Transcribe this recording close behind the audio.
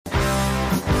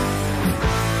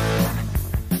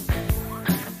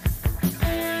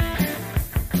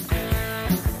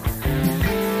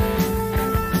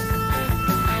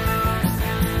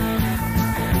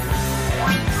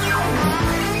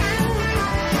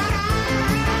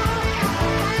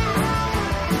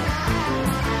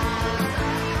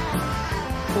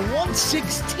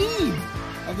116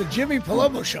 of the Jimmy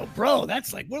Palumbo Show, bro.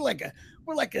 That's like we're like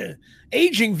a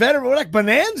aging veteran. We're like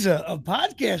Bonanza of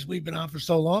podcasts we've been on for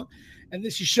so long. And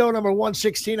this is show number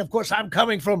 116. Of course, I'm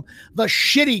coming from the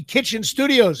shitty kitchen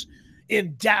studios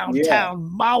in downtown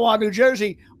Mahwah, New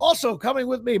Jersey. Also coming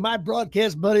with me, my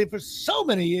broadcast buddy for so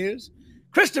many years,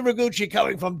 Christopher Gucci,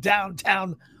 coming from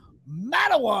downtown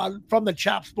Mattawan from the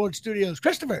Chop Sports Studios.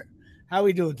 Christopher, how are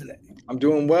we doing today? I'm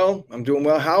doing well.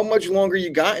 How much longer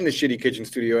you got in the shitty kitchen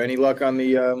studio? Any luck on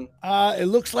the It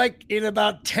looks like in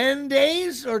about 10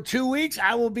 days or 2 weeks,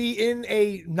 I will be in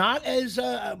a not as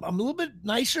I'm a little bit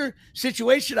nicer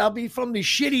situation. I'll be from the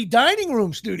shitty dining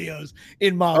room studios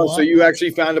in Mahwah. Oh, so you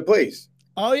actually found a place?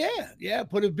 Oh yeah.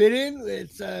 Put a bid in.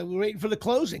 It's we're waiting for the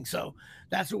closing, so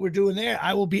that's what we're doing there.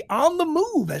 I will be on the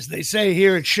move, as they say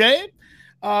here at Shade.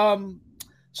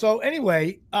 So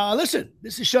anyway, listen,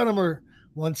 this is show number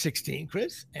 116,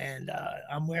 Chris, and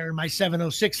I'm wearing my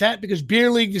 706 hat because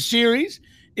Beer League, the series,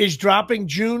 is dropping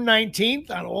June 19th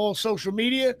on all social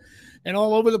media and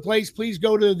all over the place. Please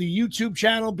go to the YouTube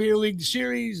channel, Beer League, the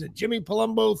series, and Jimmy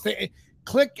Palumbo.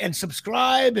 Click and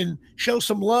subscribe and show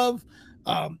some love.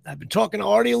 I've been talking to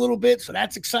Artie a little bit, so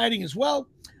that's exciting as well.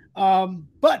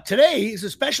 But today is a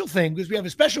special thing because we have a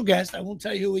special guest. I won't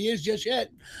tell you who he is just yet.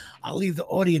 I'll leave the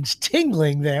audience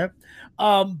tingling there.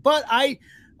 But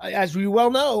as we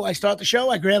well know, I start the show,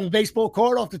 I grab a baseball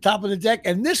card off the top of the deck,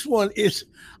 and this one is,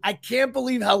 I can't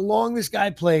believe how long this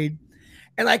guy played,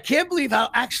 and I can't believe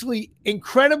how actually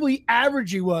incredibly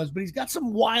average he was, but he's got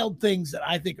some wild things that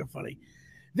I think are funny.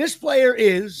 This player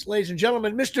is, ladies and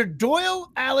gentlemen, Mr.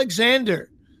 Doyle Alexander.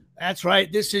 That's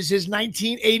right. This is his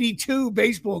 1982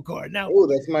 baseball card. Now, oh,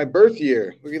 that's my birth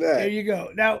year. Look at that. There you go.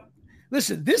 Now,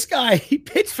 listen, this guy, he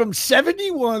pitched from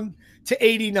 71 to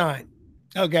 89,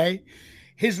 okay?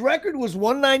 His record was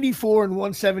 194 and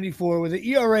 174 with an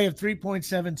ERA of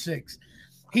 3.76.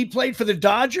 He played for the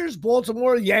Dodgers,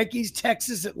 Baltimore, Yankees,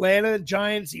 Texas, Atlanta,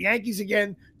 Giants, Yankees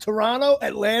again, Toronto,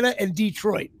 Atlanta, and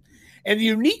Detroit. And the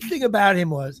unique thing about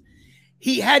him was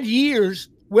he had years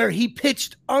where he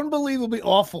pitched unbelievably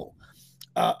awful,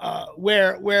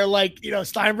 where like, you know,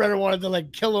 Steinbrenner wanted to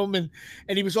like kill him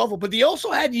and he was awful. But he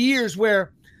also had years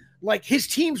where like his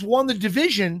teams won the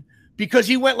division because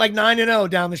he went like 9-0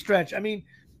 down the stretch. I mean,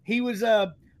 he was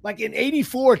like in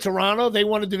 84, Toronto, they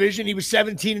won a division. He was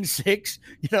 17-6,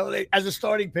 you know, as a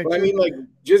starting pitcher. Well, I mean, like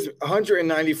just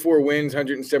 194 wins,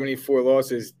 174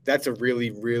 losses. That's a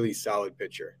really, really solid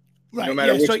pitcher. Right. No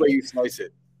matter which way you slice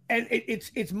it. And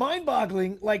it's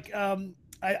mind-boggling. Like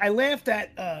I laughed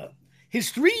at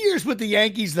his 3 years with the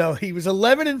Yankees, though. He was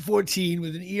 11-14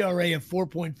 with an ERA of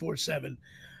 4.47.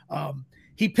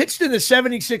 He pitched in the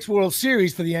 76 World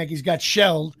Series for the Yankees, got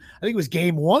shelled. I think it was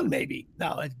game one, maybe.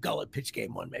 No, Gullett pitched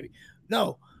game one, maybe.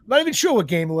 No, I'm not even sure what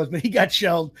game it was, but he got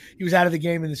shelled. He was out of the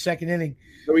game in the second inning.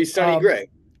 So he's Sonny Gray.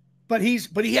 But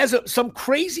he has some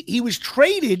crazy – he was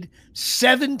traded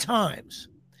 7 times.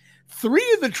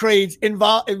 3 of the trades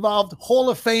involved Hall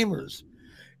of Famers.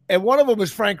 And one of them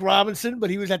was Frank Robinson, but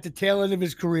he was at the tail end of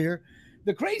his career.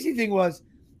 The crazy thing was,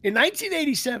 in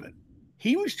 1987,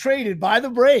 he was traded by the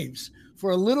Braves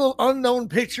for a little unknown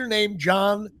pitcher named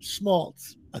John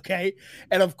Smoltz, okay?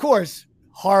 And, of course,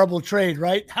 horrible trade,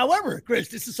 right? However, Chris,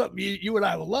 this is something you and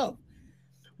I will love.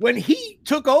 When he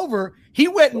took over, he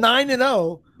went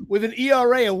 9-0 with an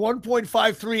ERA of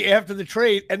 1.53 after the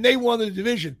trade, and they won the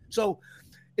division. So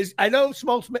I know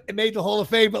Smoltz made the Hall of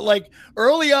Fame, but, like,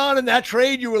 early on in that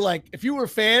trade, you were like, if you were a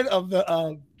fan of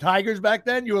the Tigers back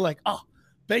then, you were like, oh,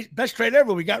 best trade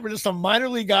ever. We got rid of some minor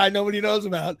league guy nobody knows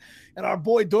about. And our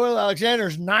boy Doyle Alexander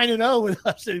is 9-0 with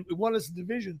us. He won us the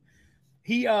division.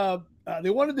 They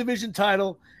won a division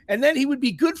title, and then he would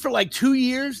be good for like 2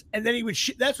 years, and then he would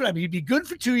that's what I mean. He'd be good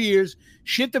for 2 years,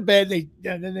 shit the bed,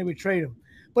 and then they would trade him.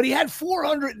 But he had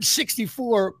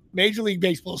 464 Major League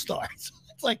Baseball starts.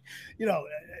 It's like, you know,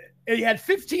 and he had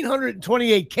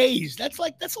 1,528 Ks. That's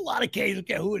a lot of Ks. I don't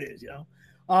care who it is, you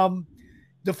know.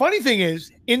 The funny thing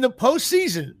is, in the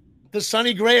postseason, the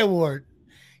Sonny Gray Award,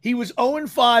 he was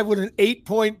 0-5 with an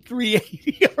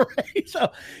 8.38 ERA.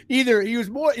 So either he was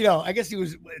more, you know, I guess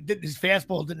his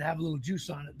fastball didn't have a little juice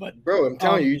on it. But bro, I'm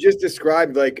telling you just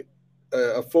described like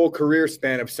a full career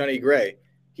span of Sonny Gray.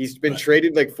 He's been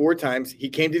traded like 4 times. He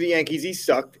came to the Yankees, he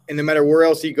sucked, and no matter where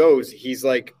else he goes, he's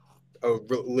like a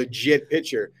legit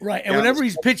pitcher. Right. And whenever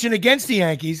he's pitching against the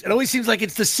Yankees, it always seems like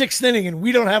it's the 6th inning and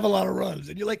we don't have a lot of runs.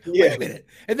 And you're like, wait a minute.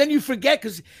 And then you forget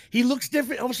because he looks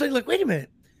different. All of a sudden, you're like, wait a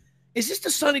minute. Is this the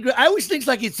Sonny Gray? I always think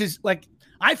like it's his, like,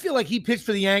 I feel like he pitched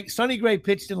for the Yankees. Sonny Gray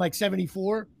pitched in like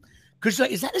 74. Because like,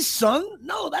 is that his son?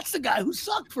 No, that's the guy who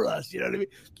sucked for us. You know what I mean?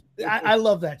 I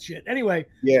love that shit. Anyway,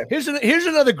 Yeah. here's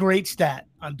another great stat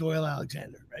on Doyle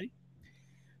Alexander. Ready?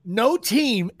 No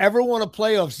team ever won a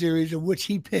playoff series in which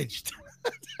he pitched.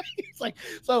 It's like,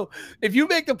 so if you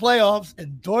make the playoffs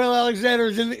and Doyle Alexander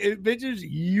is in pitches,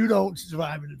 you don't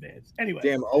survive in advance. Anyway,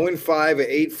 damn, 0-5, an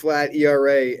 8 flat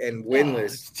ERA, and winless.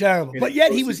 It's terrible. But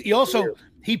yet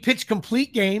he pitched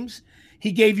complete games.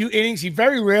 He gave you innings. He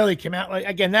very rarely came out like,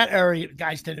 again, that area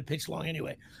guys tend to pitch long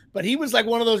anyway. But he was like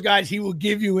one of those guys. He will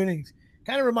give you innings.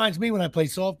 Kind of reminds me when I play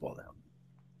softball now.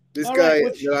 This guy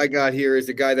that I got here is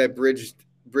the guy that bridged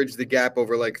the gap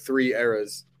over like 3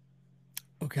 eras.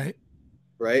 Okay.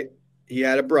 Right? He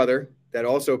had a brother that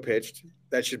also pitched.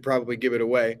 That should probably give it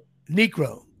away.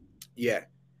 Necro. Yeah.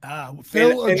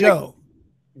 Phil or Joe?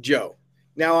 Like, Joe.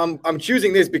 Now I'm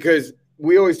choosing this because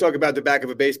we always talk about the back of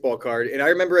a baseball card. And I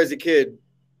remember as a kid,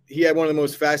 he had one of the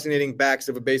most fascinating backs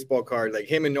of a baseball card, like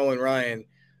him and Nolan Ryan,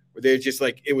 where they're just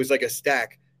like, it was like a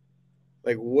stack.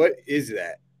 Like, what is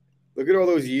that? Look at all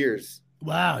those years.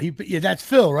 Wow. That's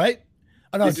Phil, right?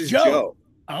 Oh, no, this is Joe.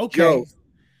 Okay. Joe.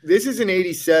 This is an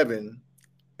 87.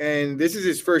 And this is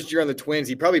his first year on the Twins.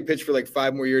 He probably pitched for like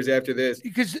 5 more years after this.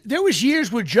 Because there was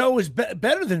years where Joe was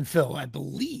better than Phil, I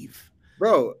believe.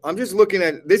 Bro, I'm just looking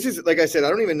at – this is – like I said, I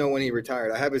don't even know when he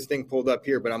retired. I have his thing pulled up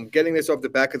here, but I'm getting this off the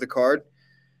back of the card.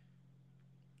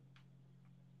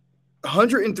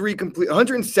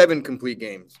 107 complete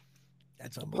games.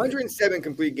 That's unbelievable. 107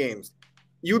 complete games.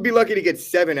 You would be lucky to get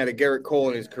 7 out of Garrett Cole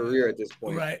in his career at this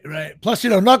point. Right. Plus,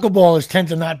 knuckleballers tend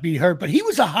to not be hurt, but he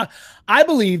was I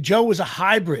believe Joe was a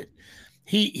hybrid.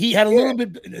 He had a little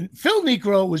bit. Phil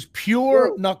Necro was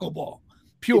pure knuckleball.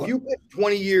 Pure. If you put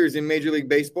 20 years in Major League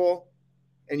Baseball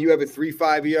and you have a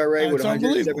 3.5 ERA with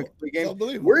 107 complete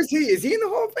games, where is he? Is he in the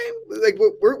Hall of Fame? Like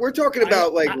we're talking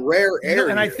about rare air.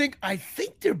 And I think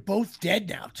they're both dead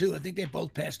now too. I think they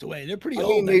both passed away. They're pretty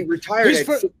old. They retired at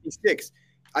 66.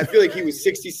 I feel like he was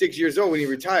 66 years old when he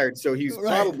retired, so he's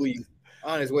probably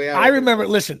on his way out. I remember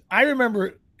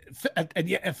at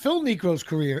Phil Necro's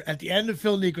career, at the end of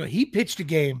Phil Necro, he pitched a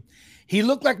game. He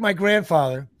looked like my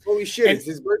grandfather. Holy shit, it's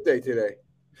his birthday today.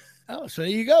 Oh, so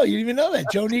there you go. You didn't even know that.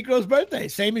 Joe Necro's birthday.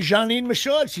 Same as Janine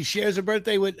Michaud. She shares her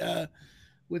birthday with Joe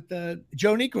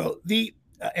Necro,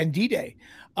 and D-Day,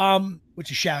 which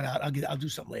is a shout out. I'll do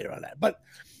something later on that. But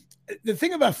the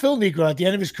thing about Phil Necro at the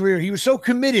end of his career, he was so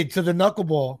committed to the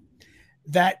knuckleball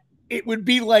that it would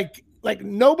be like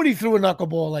nobody threw a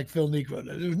knuckleball like Phil Necro.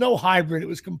 There was no hybrid. It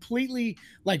was completely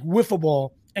like wiffle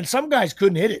ball, and some guys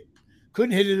couldn't hit it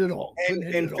at all.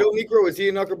 And Phil Necro, was he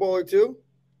a knuckleballer too?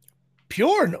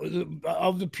 Pure,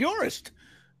 of the purest.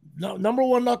 Number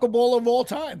 1 knuckleball of all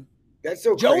time. That's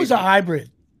so Joe crazy. was a hybrid.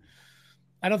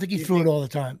 I don't think he threw it all the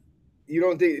time. You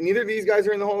don't think neither of these guys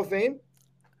are in the Hall of Fame?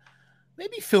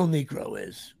 Maybe Phil Necro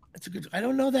is. That's a good. I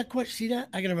don't know that question. See that?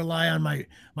 I got to rely on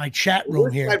my chat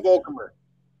room here. Pat Volkamer?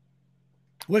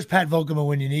 Where's Pat Volkamer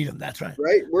when you need him? That's right.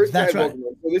 Right? Where's Pat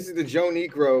Volkamer? So this is the Joe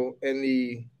Necro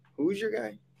and who's your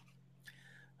guy?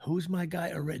 Who's my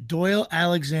guy? Doyle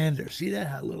Alexander. See that?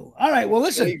 How little. All right. Well,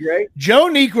 listen. Great. Joe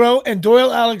Necro and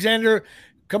Doyle Alexander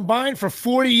combined for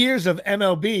 40 years of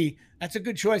MLB. That's a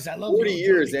good choice. I love 40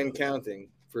 years and counting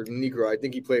for Necro. I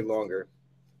think he played longer.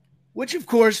 Which, of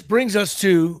course, brings us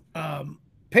to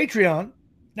Patreon.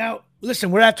 Now,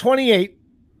 listen, we're at 28,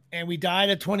 and we died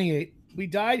at 28. We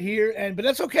died here, but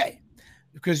that's okay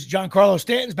because Giancarlo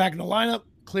Stanton's back in the lineup.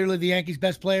 Clearly the Yankees'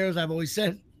 best players, I've always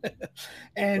said.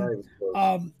 And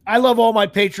I love all my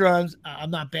Patreons. I'm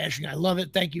not bashing. I love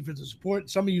it. Thank you for the support.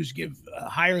 Some of you give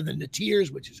higher than the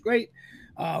tiers, which is great.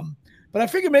 But I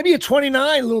figured maybe a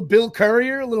 29, a little Bill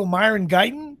Courier, a little Myron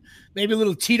Guyton, maybe a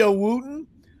little Tito Wooten,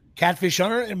 Catfish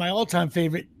Hunter, and my all-time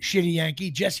favorite shitty Yankee,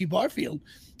 Jesse Barfield.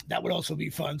 That would also be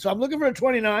fun. So I'm looking for a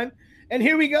 29. And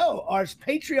here we go. Our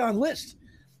Patreon list.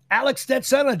 Alex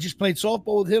Stetson, I just played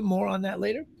softball with him. More on that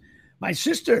later. My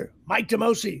sister, Mike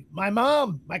DeMosi. My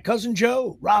mom, my cousin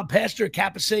Joe. Rob Pastor,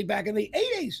 Kappa Sig back in the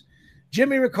 80s.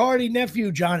 Jimmy Riccardi,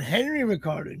 nephew. John Henry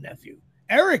Riccardi, nephew.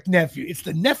 Eric, nephew. It's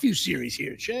the nephew series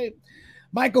here. Shay.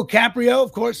 Michael Caprio,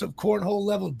 of course, of Cornhole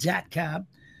Level Cab.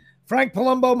 Frank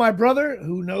Palumbo, my brother,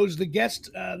 who knows the guest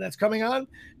that's coming on.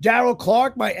 Darryl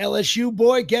Clark, my LSU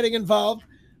boy, getting involved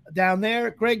down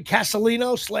there. Greg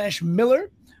Casalino / Miller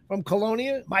from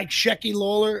Colonia. Mike Shecky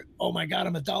Lawler. Oh, my God,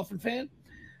 I'm a Dolphin fan.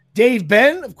 Dave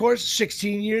Ben, of course,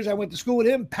 16 years. I went to school with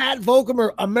him. Pat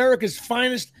Volkamer, America's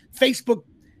finest Facebook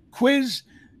quiz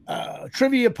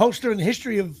trivia poster in the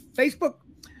history of Facebook.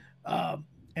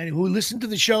 And who listened to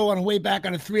the show on the way back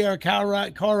on a 3-hour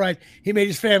car ride. He made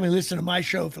his family listen to my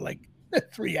show for like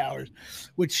 3 hours,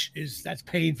 that's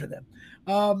paid for them.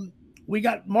 We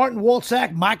got Martin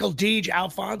Walsack, Michael Deege,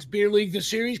 Alphonse, Beer League, the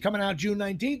series coming out June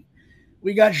 19th.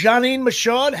 We got Janine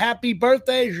Michaud. Happy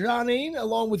birthday, Janine,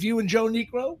 along with you and Joe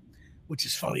Negro, which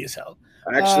is funny as hell.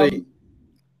 Actually,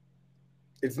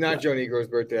 it's not Joe Negro's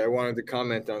birthday. I wanted to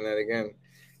comment on that again.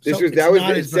 It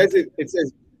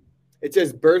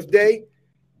says birthday,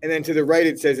 and then to the right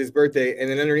it says his birthday, and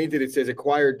then underneath it says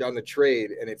acquired on the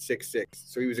trade, and it's 6-6.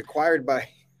 So he was acquired by.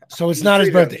 So it's not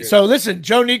his birthday. So listen,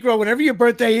 Joe Negro, whenever your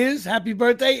birthday is, happy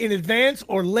birthday in advance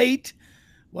or late.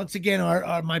 Once again,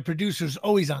 my producer's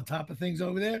always on top of things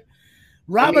over there.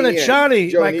 Robin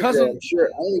Achani, my cousin. I'm sure.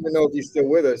 I don't even know if he's still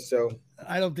with us. So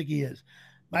I don't think he is.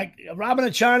 Robin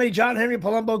Achani, John Henry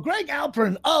Palumbo, Greg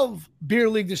Alperin of Beer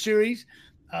League the Series.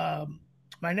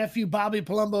 My nephew Bobby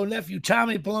Palumbo, nephew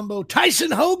Tommy Palumbo,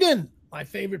 Tyson Hogan, my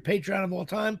favorite Patreon of all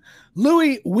time,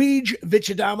 Louis Weege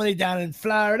Vichadomini down in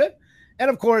Florida. And,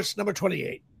 of course, number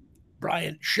 28,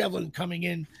 Brian Shevlin coming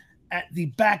in at the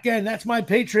back end. That's my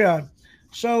Patreon.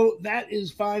 So that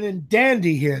is fine and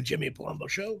dandy here at Jimmy Palumbo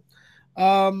Show.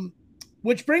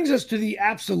 Which brings us to the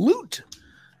absolute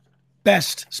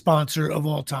best sponsor of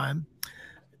all time,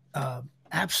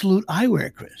 Absolute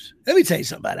Eyewear, Chris. Let me tell you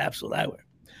something about Absolute Eyewear.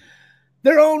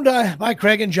 They're owned by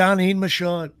Craig and Janine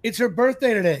Michaud. It's her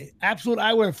birthday today. Absolute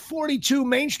Eyewear, 42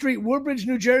 Main Street, Woodbridge,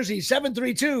 New Jersey,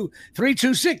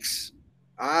 732-326.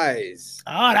 Eyes.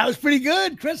 Oh, that was pretty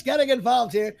good. Chris got to get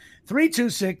involved here.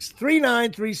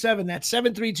 326-3937. That's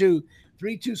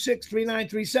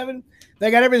 732-326-3937. They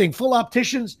got everything. Full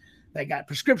opticians. They got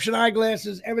prescription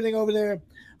eyeglasses, everything over there.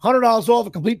 $100 off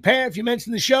a complete pair. If you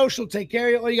mention the show, she'll take care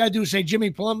of you. All you got to do is say Jimmy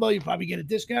Palumbo. You probably get a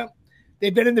discount.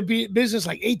 They've been in the business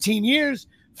like 18 years,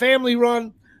 family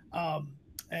run,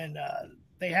 and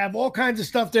they have all kinds of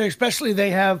stuff there. Especially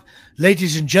they have,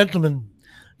 ladies and gentlemen,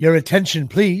 your attention,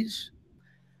 please.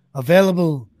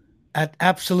 Available at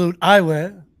Absolute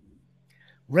Eyewear,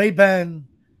 Ray-Ban,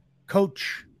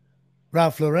 Coach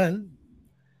Ralph Lauren,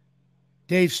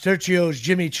 Dave Sturchio's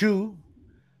Jimmy Choo,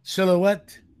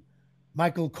 Silhouette,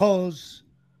 Michael Kors,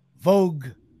 Vogue,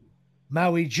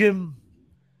 Maui Jim,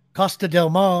 Costa Del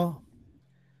Mar,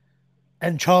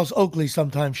 and Charles Oakley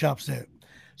sometimes shops there.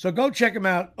 So go check them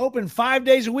out. Open 5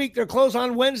 days a week. They're closed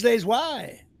on Wednesdays.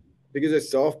 Why? Because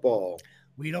it's softball.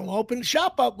 We don't open the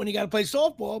shop up when you got to play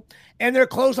softball. And they're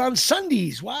closed on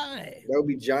Sundays. Why? That would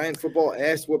be Giant football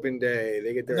ass whooping day.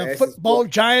 They get their The football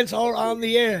Giants are on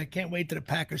the air. I can't wait till the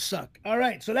Packers suck. All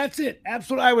right, so that's it.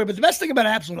 Absolute Eyewear. But the best thing about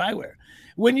Absolute Eyewear,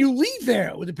 when you leave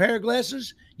there with a pair of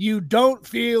glasses, you don't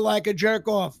feel like a jerk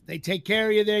off. They take care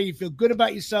of you there. You feel good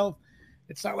about yourself.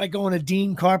 It's not like going to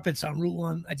Dean Carpets on Route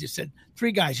 1. I just said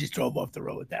 3 guys just drove off the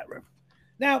road with that river.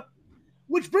 Now,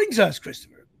 which brings us,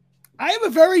 Christopher, I have a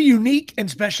very unique and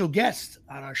special guest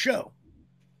on our show.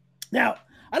 Now,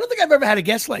 I don't think I've ever had a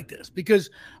guest like this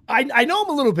because I know him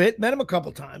a little bit, met him a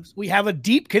couple times. We have a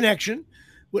deep connection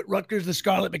with Rutgers, the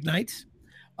Scarlet McKnights.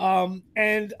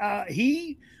 And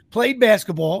he played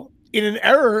basketball in an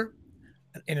era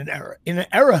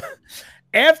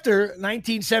after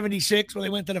 1976 when they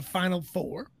went to the Final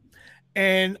Four.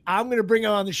 And I'm going to bring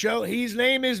him on the show. His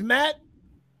name is Matt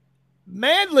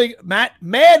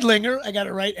Madlinger. I got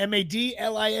it right.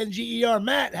 Madlinger.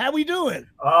 Matt, how we doing?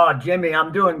 Oh, Jimmy,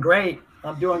 I'm doing great.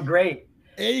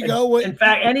 There you go. In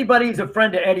fact, anybody who's a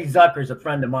friend of Eddie Zucker is a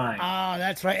friend of mine. Ah,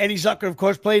 that's right. Eddie Zucker, of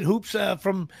course, played hoops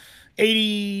from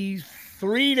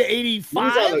 83 to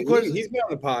 85. He's been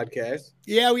on the podcast.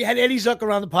 Yeah, we had Eddie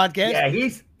Zucker on the podcast. Yeah,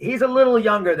 he's a little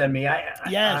younger than me.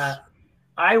 I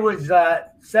was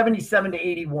 77 to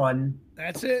 81.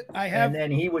 That's it. And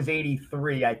then he was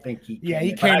 83, I think he came. Yeah,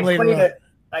 he came later.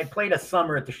 I played a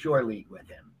summer at the Shore League with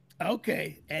him.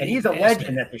 Okay. And he's a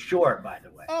legend at the Shore, by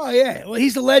the way. Oh, yeah. Well,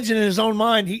 he's a legend in his own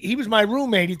mind. He was my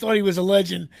roommate. He thought he was a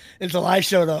legend until I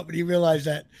showed up, and he realized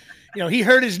that. You know, he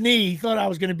hurt his knee. He thought I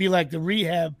was going to be like the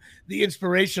rehab, the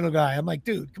inspirational guy. I'm like,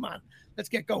 dude, come on. Let's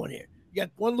get going here. You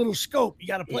got one little scope. You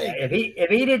got to play. Yeah, if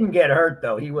he didn't get hurt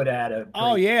though, he would have had a.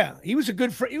 Oh yeah, he was a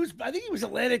good. I think he was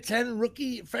Atlantic 10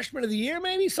 rookie freshman of the year,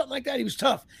 maybe something like that. He was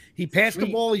tough. He passed the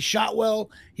ball. He shot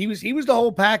well. He was the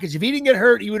whole package. If he didn't get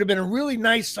hurt, he would have been a really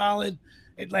nice, solid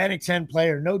Atlantic 10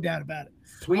 player, no doubt about it.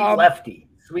 Sweet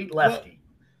lefty.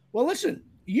 Well, listen,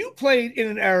 you played in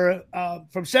an era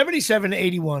from 77 to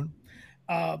 81,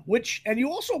 and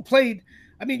you also played.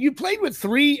 I mean, you played with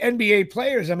 3 NBA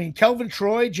players. I mean, Kelvin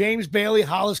Troy, James Bailey,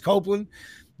 Hollis Copeland.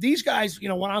 These guys,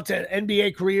 went on to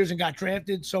NBA careers and got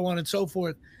drafted, so on and so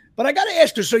forth. But I got to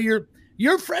ask you, so your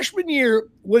freshman year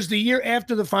was the year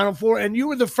after the Final Four, and you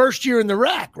were the first year in the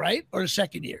RAC, right? Or the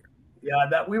second year?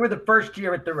 Yeah, we were the first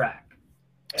year at the RAC.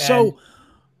 So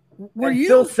were you?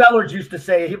 Phil Sellers used to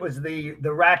say it was the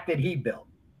RAC that he built.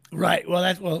 Right.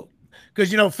 Well,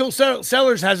 because Phil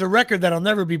Sellers has a record that'll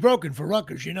never be broken for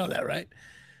Rutgers. You know that, right?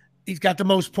 He's got the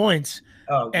most points.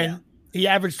 Oh, and yeah. He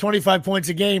averaged 25 points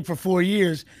a game for 4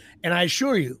 years. And I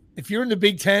assure you, if you're in the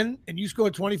Big Ten and you score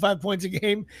 25 points a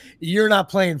game, you're not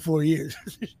playing 4 years.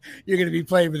 You're going to be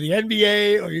playing for the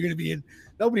NBA, or you're going to be in.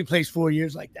 Nobody plays 4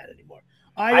 years like that anymore.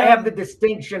 I have the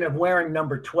distinction of wearing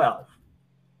number 12,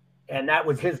 and that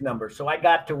was his number. So I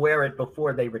got to wear it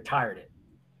before they retired it.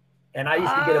 And I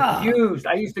used to get abused.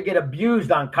 I used to get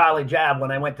abused on College Ave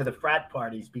when I went to the frat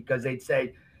parties, because they'd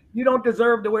say, "You don't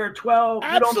deserve to wear 12.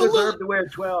 Absolutely. You don't deserve to wear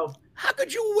 12." How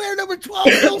could you wear number 12,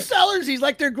 Phil Sellers? He's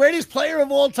like their greatest player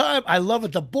of all time. I love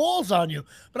it. The ball's on you.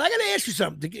 But I got to ask you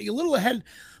something to get you a little ahead.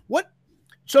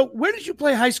 So where did you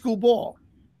play high school ball?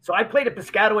 So I played at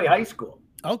Piscataway High School.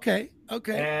 Okay.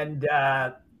 And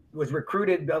was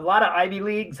recruited a lot of Ivy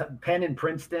Leagues, Penn and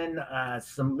Princeton,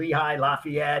 some Lehigh,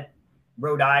 Lafayette,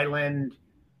 Rhode Island.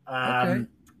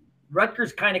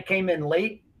 Rutgers kind of came in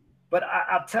late. But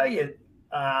I'll tell you,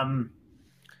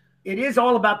 it is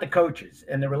all about the coaches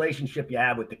and the relationship you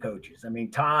have with the coaches. I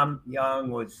mean, Tom Young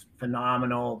was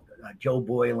phenomenal. Joe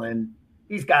Boylan,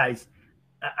 these guys.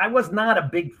 I was not a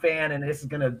big fan, and this is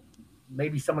going to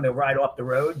maybe someone to ride off the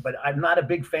road, but I'm not a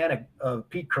big fan of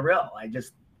Pete Carrill. He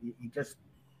just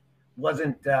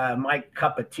wasn't my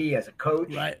cup of tea as a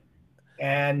coach. Right.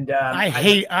 And I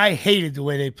hated the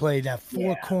way they played that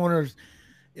four corners.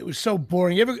 It was so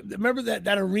boring. You ever remember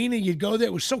that arena? You'd go there.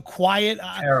 It was so quiet.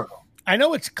 Terrible. I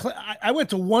know I went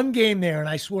to one game there, and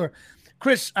I swear,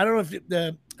 Chris, I don't know if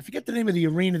I forget the name of the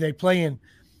arena they play in,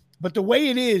 but the way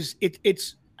it is,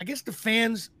 it's I guess the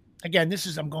fans, again,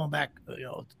 I'm going back,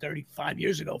 35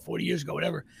 years ago, 40 years ago,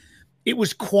 whatever. It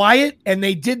was quiet, and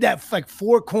they did that like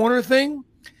four corner thing.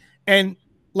 And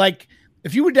like,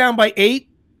 if you were down by 8,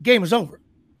 game was over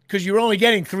because you were only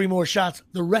getting 3 more shots.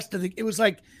 The rest of it was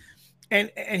like, and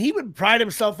he would pride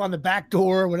himself on the back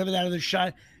door or whatever that other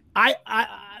shot.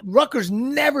 Rutgers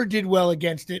never did well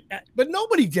against it, but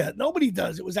nobody did. Nobody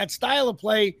does. It was that style of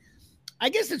play. I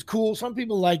guess it's cool. Some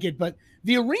people like it, but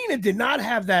the arena did not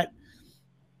have that.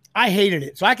 I hated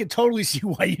it. So I could totally see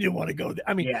why you didn't want to go there.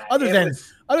 I mean, other than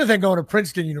going to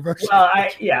Princeton University. Well,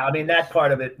 I mean, that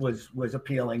part of it was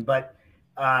appealing, but,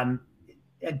 and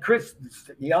Chris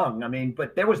Young, I mean,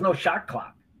 but there was no shot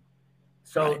clock.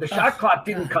 So the shot clock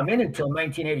didn't come in until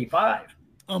 1985.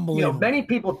 Unbelievable. Many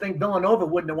people think Villanova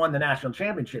wouldn't have won the national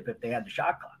championship if they had the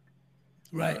shot clock.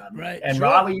 Right. And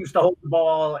Raleigh used to hold the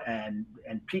ball, and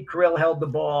Pete Carrill held the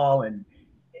ball, and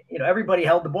everybody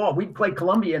held the ball. We'd play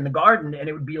Columbia in the Garden, and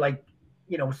it would be like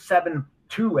 7-2 at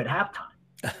halftime.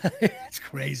 That's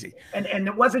crazy. And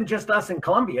it wasn't just us in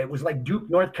Columbia; it was like Duke,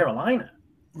 North Carolina,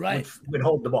 would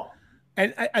hold the ball.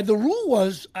 And the rule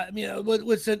was, I mean,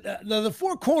 what's it? The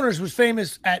four corners was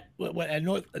famous at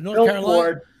North Carolina.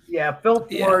 Ford. Yeah, Phil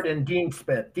Ford and Dean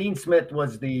Smith. Dean Smith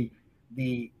was the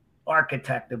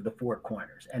architect of the four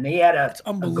corners, and he had a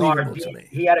guard.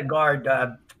 He had a guard,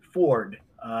 Ford.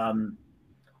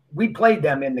 We played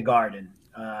them in the Garden,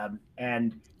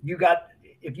 and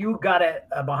if you got it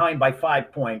behind by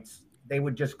 5 points, they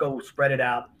would just go spread it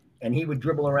out, and he would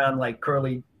dribble around like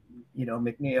Curly,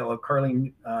 McNeil or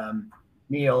Curly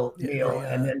Neal,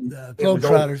 and then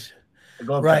Globetrotters.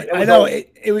 Right. I know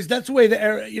that's the way the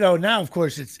era, now, of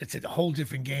course, it's a whole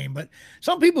different game, but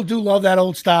some people do love that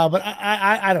old style, but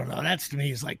I don't know. That's, to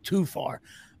me, is like too far.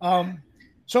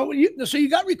 So you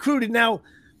got recruited. Now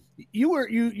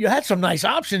you had some nice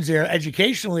options there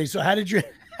educationally. So how did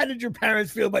your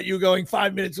parents feel about you going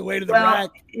 5 minutes away to the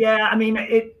rack? Yeah. I mean,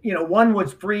 one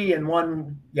was free and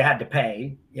one you had to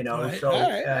pay, Right. so,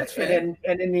 right.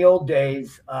 and in the old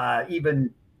days,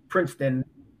 even Princeton,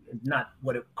 not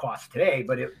what it costs today,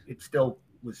 but it still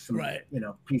was some,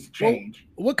 piece of change.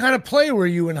 Well, what kind of player were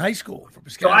you in high school for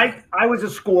Piscataway? So I was a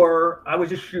scorer. I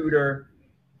was a shooter.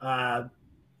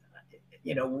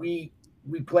 We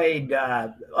played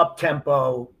up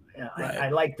tempo. Right. I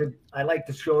like to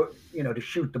show, to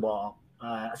shoot the ball.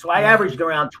 So I averaged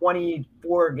around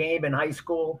 24 a game in high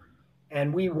school,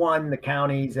 and we won the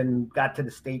counties and got to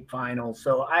the state finals.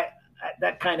 So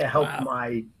that kind of helped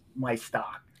my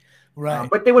stock. Right.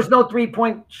 But there was no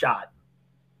 3-point shot.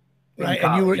 Right.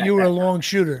 And you were a long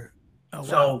shooter. Oh,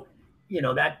 so,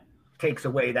 that takes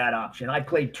away that option. I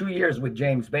played 2 years with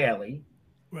James Bailey,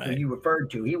 who you referred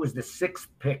to. He was the 6th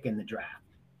pick in the draft.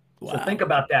 Wow. So think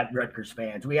about that, Rutgers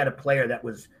fans. We had a player that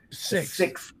was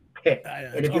 6th pick.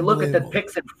 And if you look at the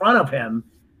picks in front of him,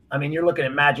 I mean, you're looking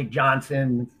at Magic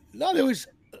Johnson. No, there was,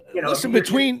 listen,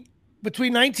 between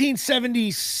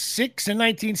 1976 and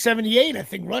 1978, I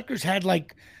think Rutgers had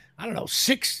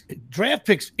 6 draft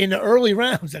picks in the early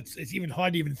rounds. It's even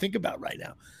hard to even think about right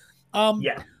now.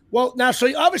 Yeah. Well, now,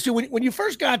 so obviously, when you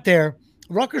first got there,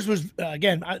 Rutgers was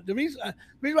again the reason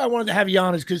why I wanted to have you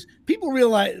on is because people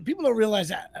don't realize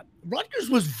that Rutgers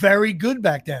was very good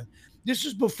back then. This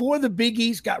was before the Big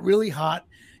East got really hot,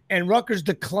 and Rutgers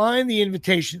declined the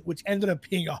invitation, which ended up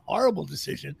being a horrible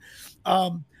decision.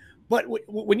 But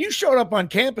when you showed up on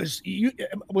campus,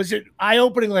 was it eye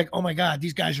opening? Like, oh my God,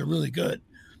 these guys are really good,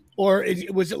 or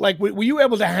was it like were you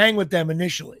able to hang with them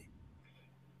initially?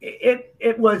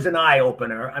 It was an eye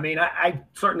opener. I mean, I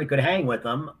certainly could hang with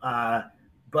them,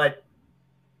 but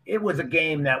it was a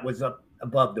game that was up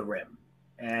above the rim,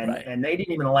 and they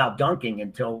didn't even allow dunking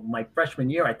until my freshman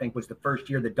year. I think was the first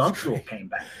year the dunk rule came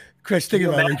back. Chris, think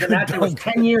about it. It was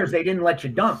 10 years they didn't let you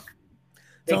dunk.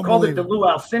 They called it the Lou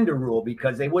Alcindor rule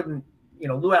because they wouldn't,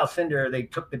 Lou Alcindor, they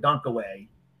took the dunk away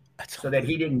so that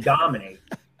he didn't dominate.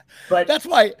 But that's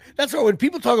why when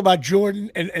people talk about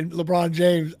Jordan and LeBron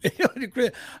James,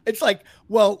 it's like,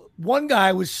 well, one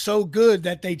guy was so good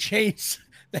that they changed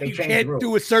that you can't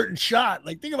do a certain shot.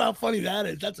 Like, think about how funny that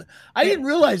is. I didn't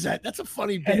realize that. That's a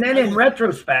funny bit. And then in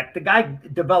retrospect, the guy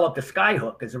developed a sky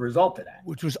hook as a result of that,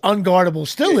 which was unguardable.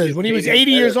 Still is. When he was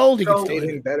 80 years old, he could still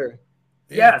hit better.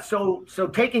 Yeah. So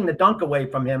taking the dunk away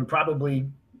from him probably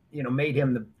made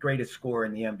him the greatest scorer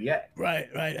in the NBA. Right.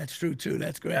 That's true too.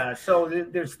 That's great. So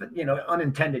there's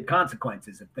unintended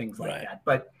consequences of things like that.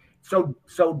 But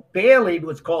so Bailey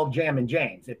was called Jammin'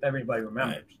 James, if everybody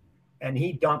remembers, and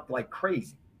he dunked like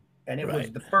crazy, and it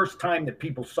was the first time that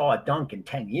people saw a dunk in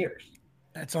 10 years.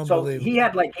 That's unbelievable. So he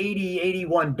had like 80,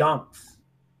 81 dunks.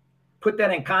 Put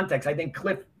that in context. I think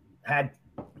Cliff had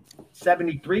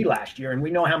 73 last year, and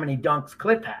we know how many dunks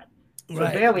Cliff had. So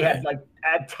Bailey had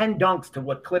 10 dunks to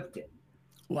what Cliff did.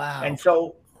 Wow. And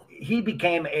so he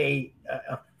became a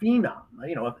phenom.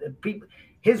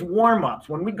 His warm-ups,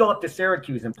 when we go up to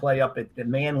Syracuse and play up at the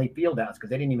Manley Fieldhouse, because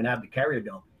they didn't even have the Carrier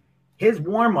Dome, his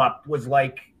warm-up was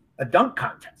like a dunk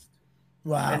contest.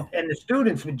 Wow. And the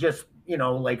students would just, ooh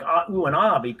and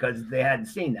ah, because they hadn't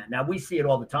seen that. Now we see it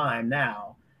all the time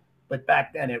now, but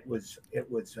back then it was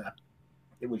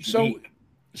unique.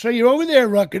 So you're over there,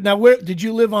 Rutgers. Now, where did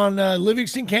you live on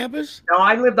Livingston campus? No,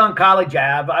 I lived on College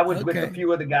Ave. I was with a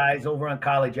few of the guys over on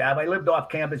College Ave. I lived off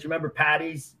campus. You remember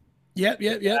Patty's? Yep.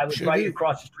 I was right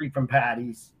across the street from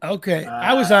Patty's. Okay,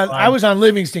 I was on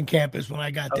Livingston campus when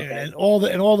I got there, and all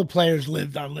the players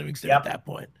lived on Livingston at that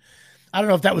point. I don't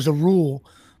know if that was a rule,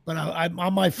 but I'm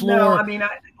on my floor. No, I mean,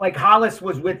 like Hollis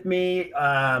was with me.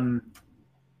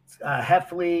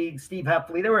 Heffley, Steve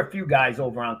Heffley. There were a few guys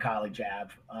over on College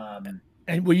Ave.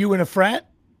 And were you in a frat?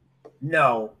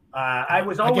 No, I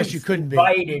was always I guess you couldn't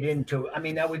invited into. I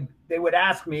mean, they would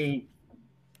ask me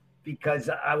because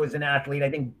I was an athlete. I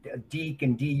think Deke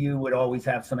and DU would always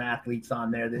have some athletes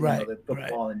on there. That, the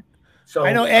football and so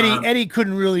I know Eddie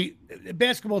couldn't really.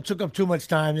 Basketball took up too much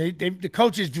time. The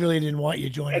coaches really didn't want you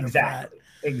joining a frat.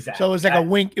 Exactly. So it was like a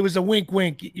wink. It was a wink.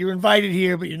 You're invited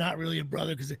here, but you're not really a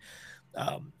brother because.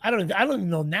 I don't even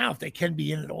know now if they can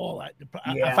be in at all.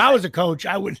 If I was a coach,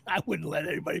 I wouldn't let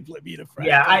anybody be in a frat.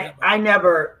 Yeah, I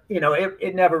never,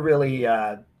 it never really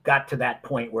got to that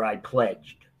point where I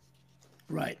pledged.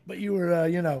 Right, but you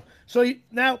were, So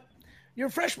now, your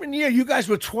freshman year, you guys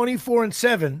were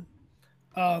 24-7.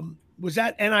 Was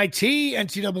that NIT,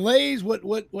 NCAA's?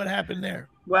 What happened there?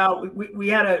 Well,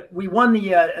 we won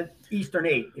the Eastern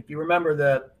 8. If you remember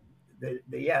the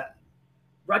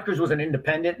Rutgers was an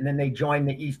independent, and then they joined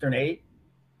the Eastern 8,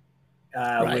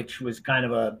 which was kind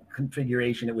of a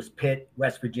configuration. It was Pitt,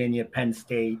 West Virginia, Penn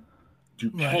State,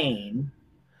 Duquesne,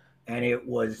 and it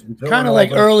was kind of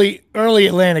like early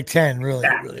Atlantic 10, really.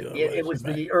 Exactly. It was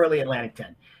the early Atlantic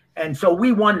 10. And so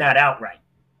we won that outright.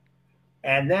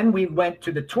 And then we went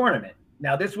to the tournament.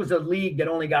 Now, this was a league that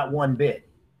only got one bid.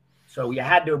 So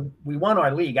we won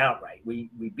our league outright. We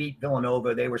beat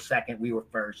Villanova. They were second. We were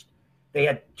first. They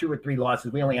had 2 or 3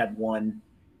 losses. We only had 1.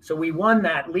 So we won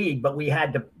that league, but we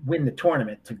had to win the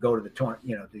tournament to go to the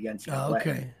tournament, the NCAA. Oh,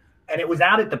 okay. And it was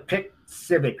out at the Pitt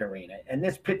Civic Arena. And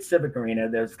this Pitt Civic Arena,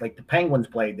 there's like the Penguins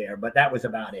played there, but that was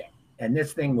about it. And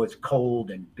this thing was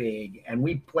cold and big. And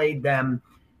we played them,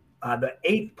 the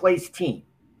 8th place team.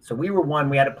 So we were 1.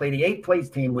 We had to play the 8th place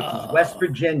team, which was West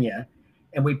Virginia.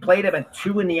 And we played them at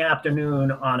 2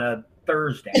 p.m. on a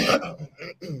Thursday.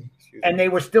 And they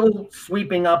were still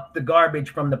sweeping up the garbage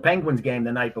from the Penguins game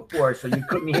the night before, so you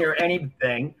couldn't hear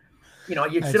anything.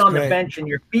 You'd sit on the bench and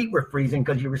your feet were freezing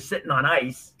because you were sitting on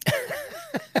ice.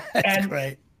 That's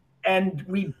great. And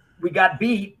we got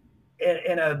beat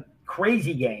in a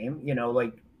crazy game,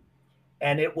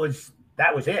 and that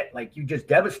was it. Like, you just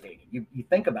devastated. You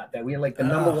think about that. We had like the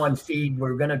number 1 seed. We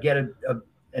were going to get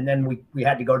and then we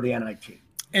had to go to the NIT.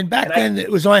 And back then,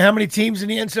 it was only how many teams in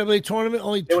the NCAA tournament?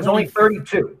 It was only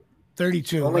 32.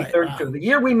 32. Only right. 32. Wow. The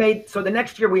year we made, so the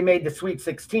next year we made the Sweet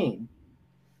 16,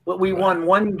 but we won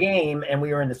one game and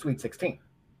we were in the Sweet 16.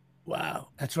 Wow.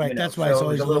 That's right. That's so why it's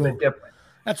always a little bit different.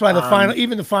 That's why the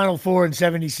even the Final Four in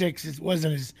 '76, it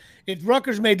wasn't as. If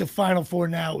Rutgers made the Final Four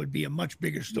now, it would be a much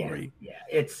bigger story. Yeah.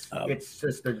 It's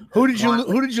just who did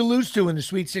you lose to in the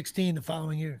Sweet 16 the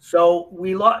following year? So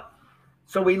we lost.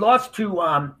 So we lost to,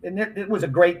 and it was a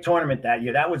great tournament that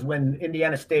year. That was when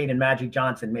Indiana State and Magic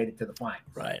Johnson made it to the finals.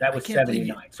 Right. That was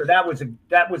 79. So that was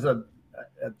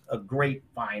a great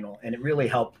final, and it really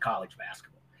helped college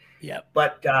basketball. Yeah.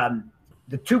 But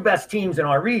the two best teams in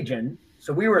our region,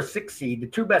 so we were a 6 seed. The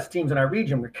two best teams in our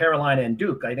region were Carolina and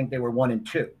Duke. I think they were 1 and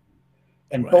 2,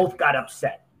 and both got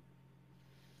upset.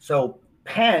 So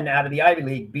Penn out of the Ivy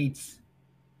League beats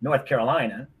North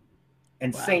Carolina,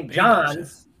 and St.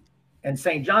 John's. And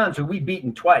St. John's, who we've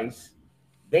beaten twice,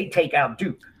 they take out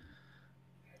Duke.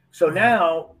 So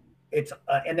now it's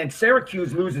and then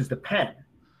Syracuse loses to Penn.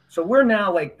 So we're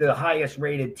now like the highest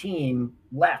rated team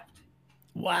left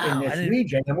in this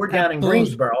region. And we're down in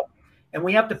Greensboro. And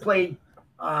we have to play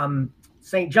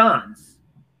St. John's.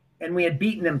 And we had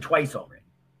beaten them twice already.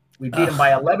 We beat them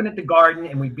by 11 at the Garden,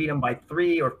 and we beat them by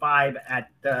 3 or 5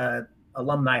 at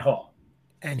Alumni Hall.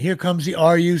 And here comes the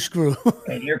RU screw.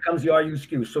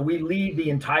 So we lead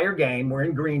the entire game. We're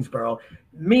in Greensboro.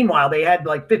 Meanwhile, they had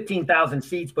like 15,000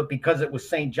 seats, but because it was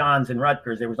St. John's and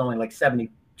Rutgers, there was only like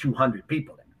 7,200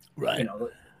 people there. Right.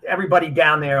 Everybody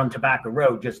down there on Tobacco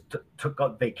Road just took a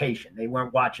vacation. They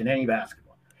weren't watching any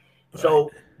basketball. Right. So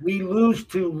we lose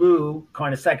to Lou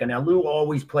Carnesecca. Now, Lou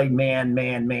always played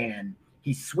man.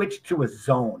 He switched to a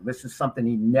zone. This is something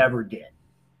he never did.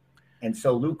 And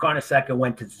so Lou Carnesecca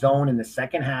went to zone in the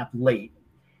second half late.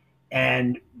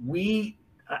 And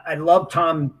I love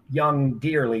Tom Young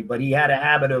dearly, but he had a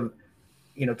habit of,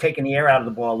 taking the air out of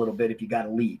the ball a little bit if you got a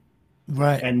lead.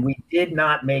 Right. And we did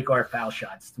not make our foul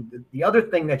shots. The other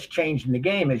thing that's changed in the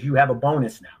game is you have a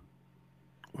bonus now.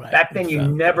 Right. Back then, you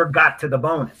never got to the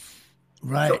bonus.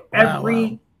 Right. So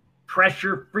every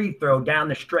pressure free throw down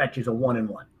the stretch is a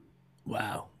 1-and-1.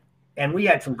 Wow. And we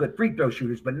had some good free throw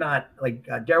shooters, but not like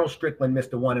Darryl Strickland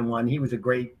missed a 1-and-1. He was a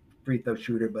great free throw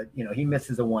shooter, but he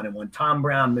misses a 1-and-1. Tom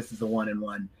Brown misses a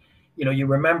 1-and-1. You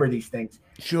remember these things.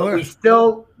 Sure.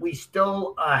 But we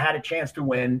still had a chance to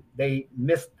win. They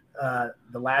missed the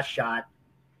last shot,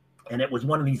 and it was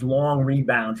one of these long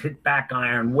rebounds, hit back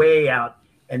iron way out,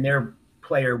 and their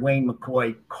player Wayne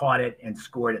McCoy caught it and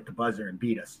scored at the buzzer and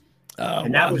beat us.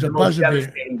 And that was the most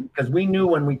devastating because we knew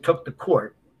when we took the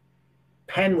court,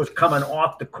 Penn was coming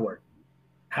off the court,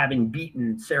 having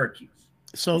beaten Syracuse.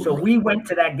 So we went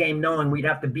to that game knowing we'd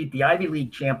have to beat the Ivy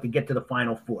League champ to get to the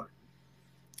Final Four.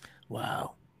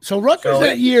 Wow. So Rutgers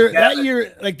that year,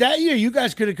 you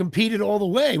guys could have competed all the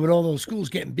way with all those schools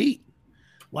getting beat.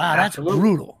 Wow, absolutely. That's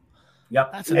brutal.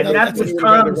 Yep. That was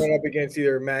Tom's going up against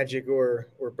either Magic or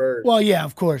Bird. Well, yeah,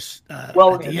 of course. At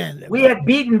the end, we had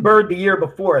beaten Bird the year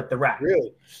before at the rack.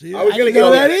 Really? See, I was going to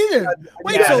go that either.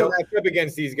 Wait, so match up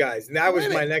against these guys, and that was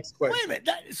my next question. Wait a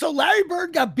minute. So Larry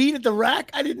Bird got beat at the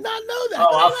rack? I did not know that.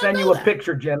 Oh, I'll send you a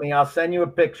picture, Jimmy. I'll send you a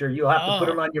picture. You'll have to put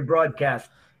him on your broadcast.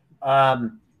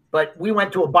 But we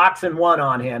went to a box-and-1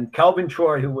 on him. Kelvin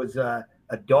Troy, who was a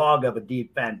dog of a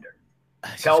defender.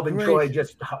 Kelvin Troy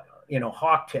just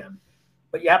hawked him.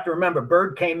 But you have to remember,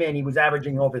 Bird came in. He was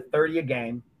averaging over 30 a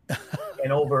game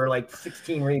and over like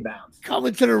 16 rebounds.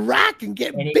 Coming to the rack and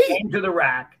getting beat. He came to the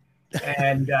rack,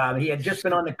 and he had just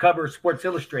been on the cover of Sports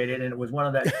Illustrated, and it was one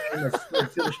of the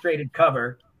Sports Illustrated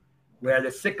cover where the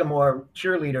Sycamore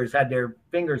cheerleaders had their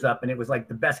fingers up, and it was like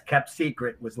the best kept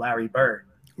secret was Larry Bird.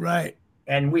 Right.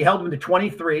 And we held him to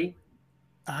 23.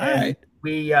 All right.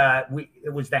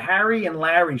 It was the Harry and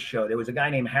Larry show. There was a guy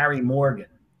named Harry Morgan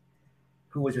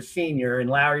who was a senior, and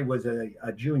Larry was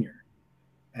a junior.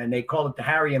 And they called it the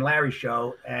Harry and Larry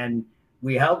show. And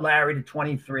we held Larry to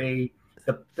 23.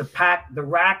 The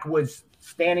rack was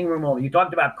standing room only. You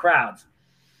talked about crowds.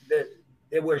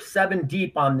 There were 7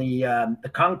 deep on the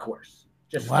concourse.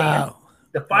 Just standing.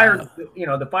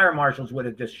 The fire marshals would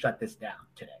have just shut this down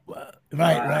today. Wow.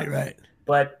 Right.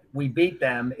 But we beat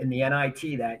them in the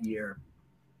NIT that year.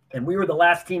 And we were the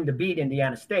last team to beat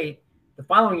Indiana State. The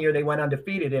following year, they went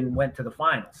undefeated and went to the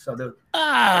finals. So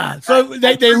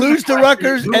they lose to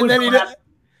Rutgers, and then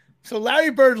so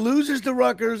Larry Bird loses to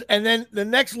Rutgers, and then the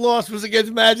next loss was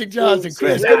against Magic Johnson.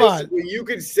 Chris, come on. You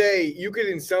could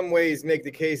in some ways make the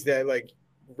case that like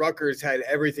Rutgers had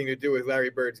everything to do with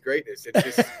Larry Bird's greatness.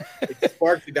 It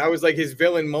sparked it. That was like his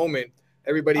villain moment.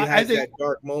 Everybody has that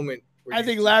dark moment I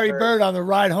think Larry Bird on the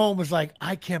ride home was like,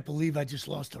 I can't believe I just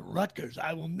lost to Rutgers.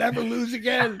 I will never lose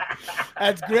again.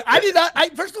 That's great. I did not.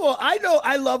 First of all,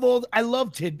 I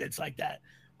love tidbits like that.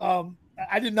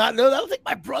 I did not know that. I don't think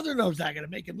my brother knows that. I got to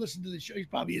make him listen to the show. He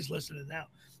probably is listening now.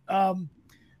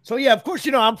 So yeah, of course,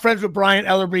 I'm friends with Brian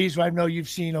Ellerby, who I know you've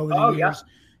seen over the years. Yeah.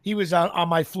 He was on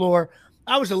my floor.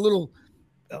 I was a little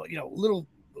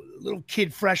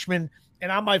kid freshman,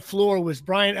 and on my floor was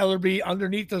Brian Ellerby.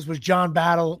 Underneath us was John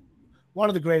Battle, one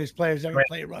of the greatest players ever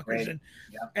played at Rutgers.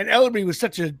 And Ellerby was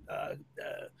such a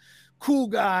cool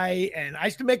guy, and I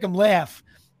used to make him laugh.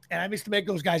 And I used to make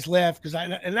those guys laugh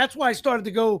and that's why I started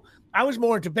to go. I was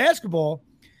more into basketball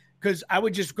because I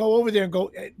would just go over there and go.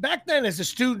 Back then, as a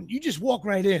student, you just walk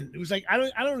right in. It was like I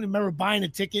don't remember buying a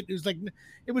ticket.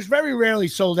 It was very rarely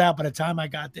sold out by the time I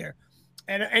got there.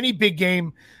 And any big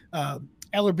game,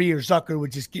 Ellerby or Zucker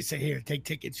would just say, "Here, take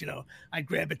tickets." I'd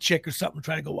grab a chick or something,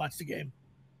 try to go watch the game.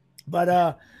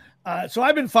 But so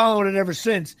I've been following it ever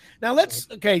since. Now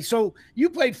so you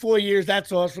played 4 years.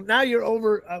 That's awesome. Now you're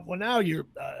over. Now you're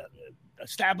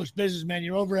established businessman.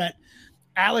 You're over at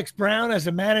Alex Brown as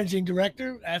a managing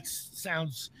director. That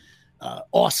sounds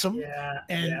awesome. Yeah.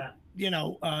 And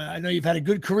I know you've had a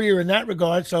good career in that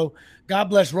regard. So God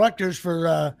bless Rutgers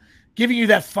for giving you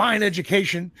that fine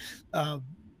education.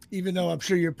 Even though I'm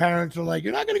sure your parents are like,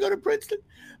 you're not going to go to Princeton.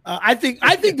 I think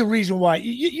the reason why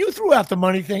you threw out the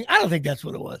money thing, I don't think that's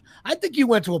what it was. I think you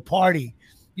went to a party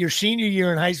your senior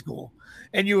year in high school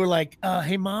and you were like,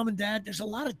 hey, Mom and Dad, there's a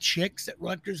lot of chicks at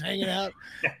Rutgers hanging out.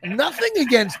 Nothing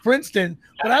against Princeton,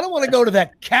 but I don't want to go to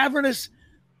that cavernous.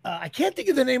 I can't think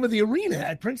of the name of the arena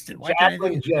at Princeton.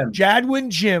 Jadwin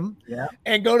Gym. Yeah.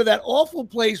 And go to that awful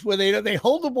place where they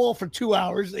hold the ball for 2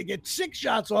 hours. They get 6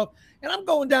 shots off. And I'm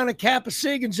going down to Kappa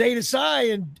Sig and Zeta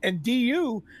Psi and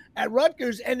DU at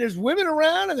Rutgers, and there's women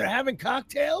around and they're having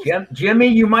cocktails. Jimmy,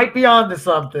 you might be on to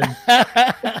something.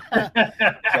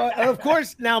 So, of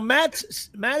course, now Matt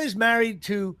is married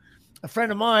to a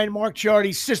friend of mine, Mark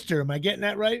Chardy's sister. Am I getting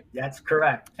that right? That's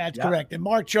correct. That's correct. And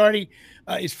Mark Chardy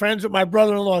is friends with my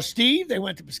brother-in-law, Steve. They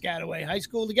went to Piscataway High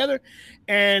School together.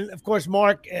 And, of course,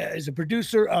 Mark is a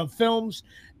producer of films.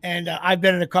 And I've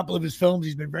been in a couple of his films.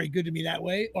 He's been very good to me that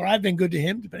way. Or I've been good to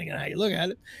him, depending on how you look at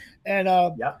it. And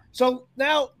so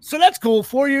that's cool.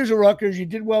 4 years of Rutgers. You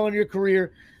did well in your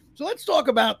career. So let's talk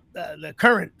about the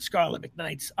current Scarlet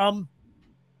McKnights.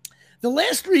 The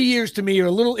last 3 years to me are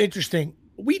a little interesting.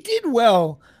 We did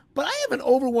well, but I have an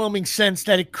overwhelming sense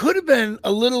that it could have been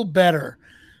a little better.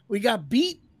 We got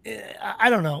beat. I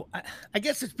don't know. I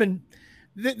guess it's been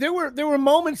there were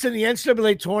moments in the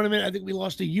NCAA tournament. I think we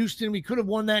lost to Houston. We could have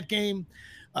won that game.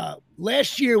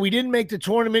 Last year, we didn't make the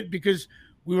tournament because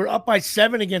we were up by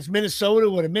 7 against Minnesota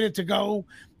with a minute to go.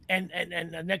 And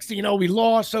the next thing you know, we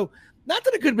lost. So not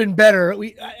that it could have been better.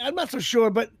 I'm not so sure,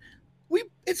 but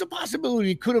it's a possibility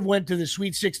we could have went to the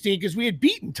Sweet 16 because we had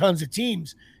beaten tons of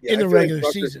teams in the regular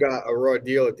season. Got a raw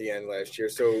deal at the end last year,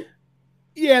 so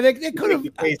yeah, they could have. The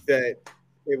case that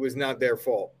it was not their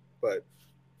fault, but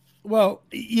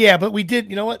but we did.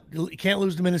 You know what? You can't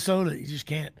lose to Minnesota. You just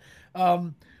can't.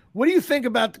 What do you think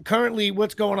about currently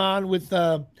what's going on with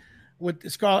the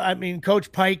Scarlet? I mean,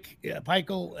 Coach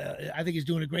Peichel. I think he's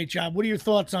doing a great job. What are your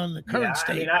thoughts on the current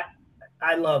state?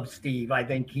 I love Steve. I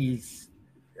think he's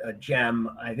a gem.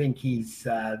 I think he's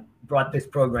brought this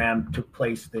program to a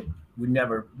place that we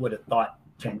never would have thought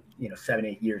 7,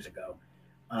 8 years ago.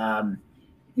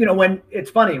 When it's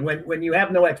funny, when you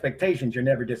have no expectations, you're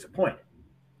never disappointed.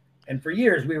 And for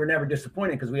years, we were never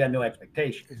disappointed because we had no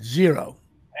expectations. Zero.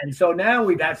 And so now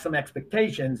we've had some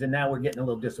expectations, and now we're getting a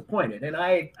little disappointed. And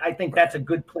I think that's a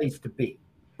good place to be.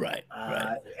 Right.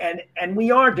 And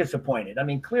we are disappointed. I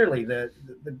mean, clearly the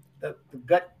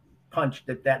gut punch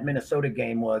that Minnesota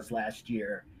game was last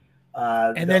year,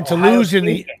 and then to lose in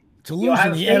the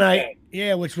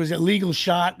NI, which was a legal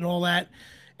shot and all that.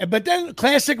 But then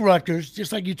classic Rutgers,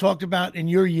 just like you talked about in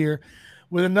your year,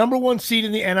 with a number 1 seed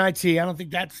in the NIT. I don't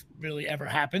think that's really ever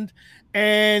happened,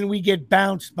 and we get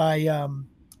bounced by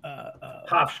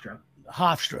Hofstra.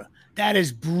 That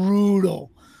is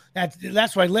brutal.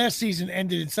 That's why last season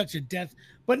ended in such a death.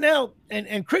 But now,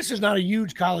 and Chris is not a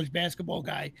huge college basketball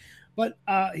guy. But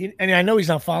and I know he's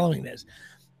not following this.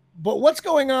 But what's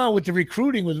going on with the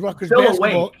recruiting with Rutgers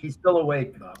basketball? Awake. He's still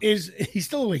awake, though. He's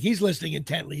still awake. He's listening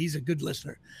intently. He's a good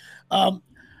listener.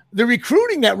 The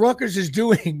recruiting that Rutgers is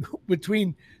doing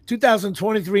between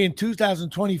 2023 and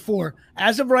 2024,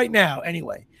 as of right now,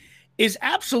 anyway, is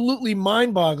absolutely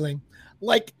mind-boggling.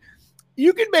 Like,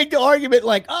 you can make the argument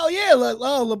like,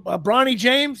 Bronny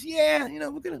James. Yeah,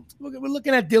 we're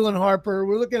looking at Dylan Harper.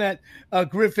 We're looking at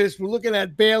Griffiths. We're looking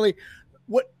at Bailey.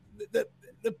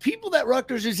 the people that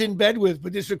Rutgers is in bed with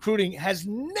this recruiting has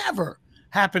never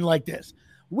happened like this.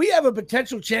 We have a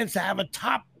potential chance to have a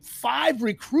top 5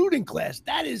 recruiting class.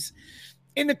 That is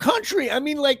in the country. I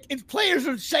mean, like, if players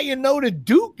are saying no to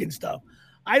Duke and stuff,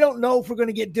 I don't know if we're going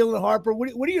to get Dylan Harper. What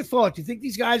are your thoughts? Do you think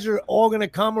these guys are all going to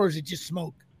come, or is it just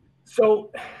smoke?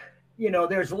 So,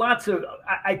 there's lots of.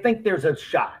 I think there's a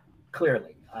shot.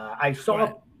 Clearly, I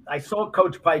saw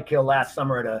Coach Pike Hill last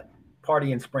summer at a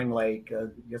party in Spring Lake.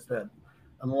 Just an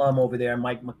alum over there,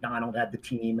 Mike McDonald, had the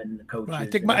team and the coaches.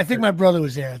 Right. I think my brother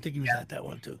was there. I think he was at that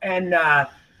one too.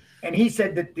 And he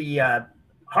said that the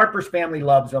Harper's family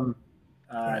loves him.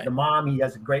 Right. The mom, he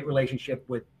has a great relationship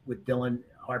with Dylan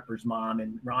Harper's mom,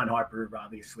 and Ron Harper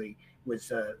obviously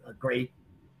was a great,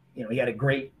 he had a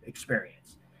great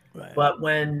experience. Right. But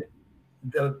when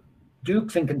the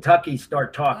Dukes in Kentucky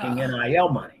start talking NIL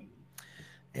money,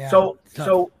 so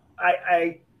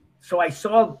I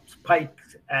saw Pike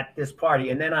at this party,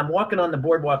 and then I'm walking on the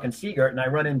boardwalk in Seagirt, and I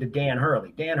run into Dan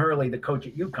Hurley. Dan Hurley, the coach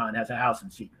at UConn, has a house in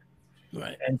Seagirt.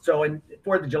 Right. And so in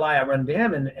 4th of July, I run into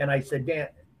him, and I said,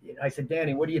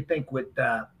 Danny, what do you think with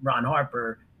Ron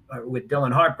Harper, or with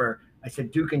Dylan Harper? I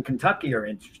said, Duke and Kentucky are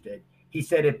interested. He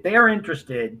said, if they're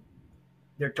interested,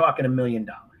 they're talking $1 million.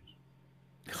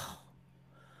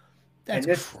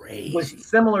 That's crazy. Was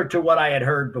similar to what I had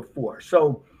heard before.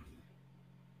 So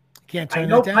can't turn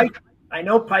that down. I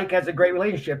know Pike has a great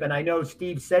relationship, and I know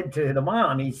Steve said to the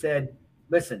mom, he said,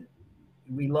 listen,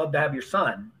 we love to have your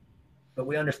son, but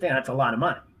we understand that's a lot of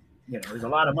money. There's a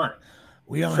lot of money.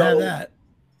 We don't have that.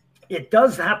 It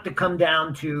does have to come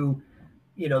down to,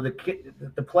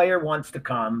 the player wants to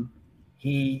come.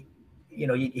 He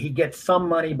gets some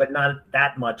money, but not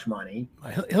that much money.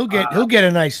 He'll get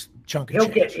a nice chunk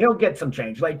of change. He'll get some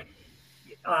change. Like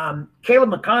Caleb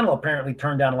McConnell apparently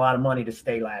turned down a lot of money to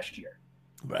stay last year.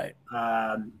 Right.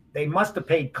 They must have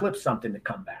paid Cliff something to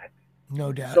come back.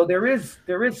 No doubt. So there is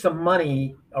some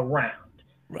money around.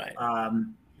 Right.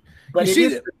 But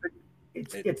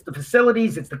it's the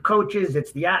facilities, it's the coaches,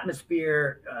 it's the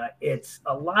atmosphere. It's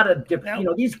a lot of different.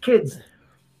 These kids.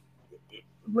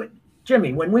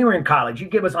 Jimmy, when we were in college, you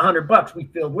give us $100, we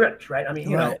feel rich, right? I mean,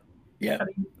 Yeah. I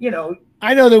mean,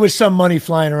 I know there was some money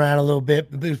flying around a little bit,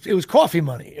 but it was coffee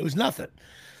money. It was nothing.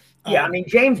 Yeah, I mean,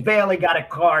 James Bailey got a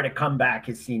car to come back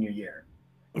his senior year.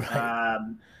 Right.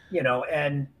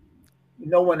 And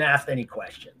no one asked any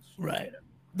questions. Right.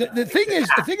 The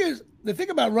thing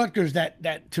about Rutgers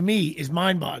that to me is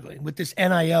mind-boggling with this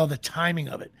NIL, the timing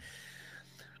of it.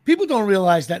 People don't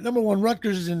realize that, number one,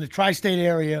 Rutgers is in the tri-state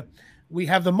area. We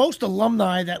have the most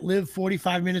alumni that live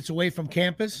 45 minutes away from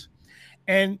campus,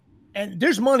 and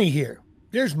there's money here.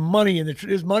 There's money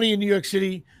there's money in New York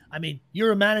City. I mean,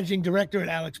 you're a managing director at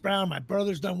Alex Brown. My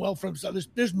brother's done well for himself.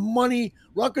 There's money.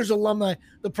 Rutgers alumni.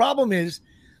 The problem is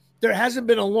there hasn't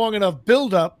been a long enough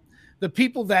buildup. The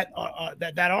people that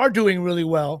are doing really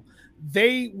well,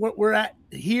 they were at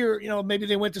here. Maybe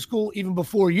they went to school even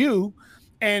before you,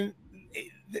 and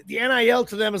the NIL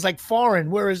to them is like foreign.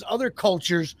 Whereas other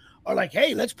cultures are like,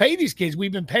 hey, let's pay these kids.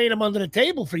 We've been paying them under the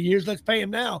table for years. Let's pay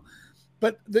them now.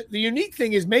 But the unique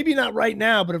thing is, maybe not right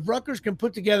now, but if Rutgers can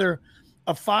put together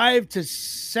a 5 to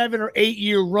 7 or 8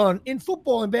 year run in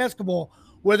football and basketball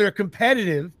where they're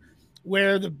competitive,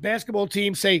 where the basketball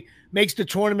team, say, makes the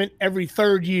tournament every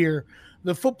 3rd year,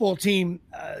 the football team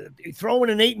throw in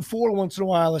an 8-4 once in a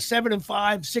while, a 7-5,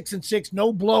 6-6,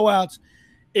 no blowouts.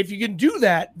 If you can do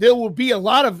that, there'll be a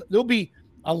lot of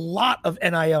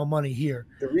NIL money here.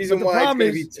 The reason why it's going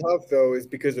to be tough, though, is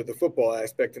because of the football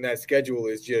aspect, and that schedule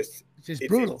is just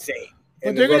brutal. Insane.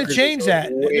 But they're going to change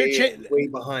that. They're way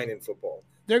behind in football.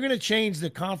 They're going to change the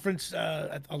conference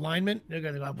alignment. They're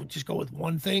going to just go with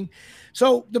one thing.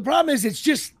 So the problem is, it's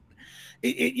just,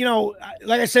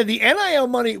 like I said, the NIL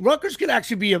money, Rutgers could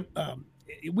actually be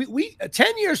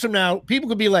 10 years from now, people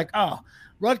could be like, oh,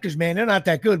 Rutgers, man, they're not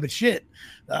that good, but shit,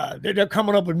 they're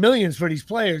coming up with millions for these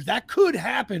players. That could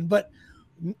happen, but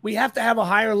we have to have a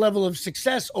higher level of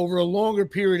success over a longer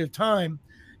period of time.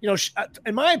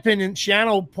 In my opinion,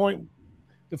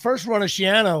 the first run of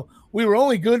Shiano, we were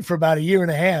only good for about a year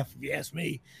and a half, if you ask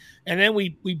me. And then we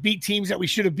beat teams that we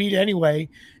should have beat anyway.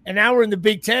 And now we're in the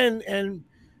Big Ten, and,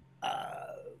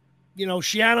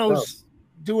 Shiano's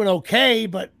doing okay,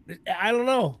 but I don't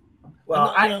know.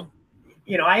 Well,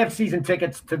 I have season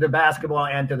tickets to the basketball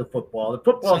and to the football. The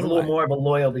football is a little more of a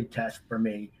loyalty test for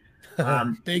me.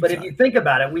 But if you think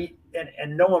about it,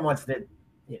 and no one wants to,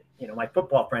 my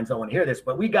football friends don't want to hear this,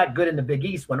 but we got good in the Big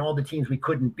East when all the teams we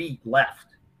couldn't beat left.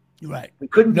 Right. We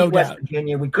couldn't beat West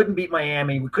Virginia. We couldn't beat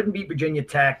Miami. We couldn't beat Virginia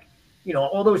Tech.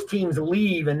 All those teams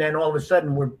leave, and then all of a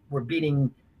sudden we're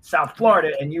beating South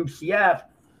Florida and UCF.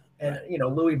 and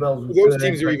Louisville's was those good,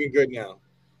 teams are even good now.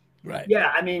 Right.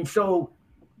 Yeah, I mean, so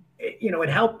it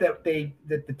helped that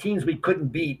the teams we couldn't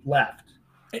beat left.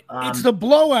 It's the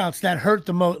blowouts that hurt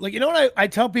the most. Like, what I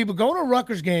tell people, going to a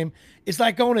Rutgers game is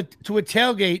like going to a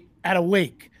tailgate at a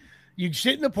wake. You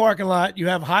sit in the parking lot, you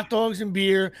have hot dogs and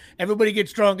beer, everybody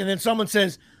gets drunk, and then someone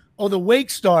says, oh, the wake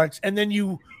starts, and then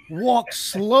you walk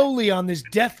slowly on this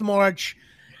death march,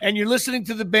 and you're listening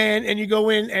to the band, and you go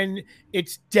in, and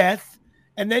it's death,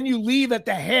 and then you leave at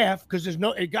the half because there's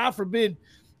no, God forbid,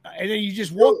 and then you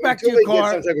just walk back to your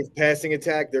car. Get some type of passing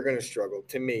attack, they're going to struggle.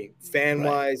 To me,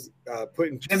 fan-wise,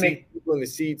 putting people in the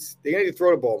seats, they need to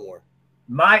throw the ball more.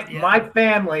 My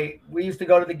family, we used to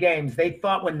go to the games. They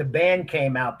thought when the band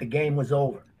came out, the game was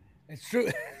over. It's true.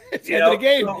 It's the end of the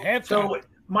game. So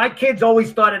my kids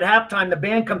always thought at halftime, the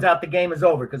band comes out, the game is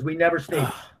over because we never stayed.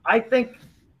 I think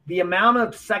the amount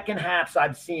of second halves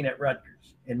I've seen at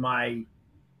Rutgers in my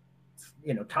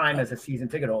time as a season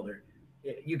ticket holder,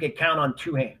 you could count on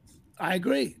two hands. I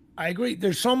agree.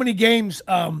 There's so many games.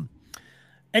 And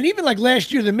even like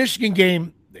last year, the Michigan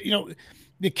game,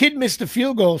 the kid missed a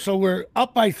field goal. So we're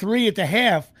up by 3 at the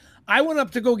half. I went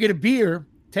up to go get a beer,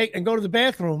 and go to the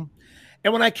bathroom.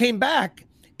 And when I came back,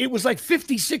 it was like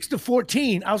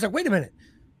 56-14. I was like, wait a minute,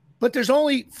 but there's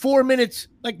only 4 minutes.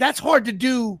 Like, that's hard to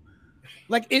do.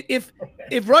 Like, if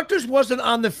Rutgers wasn't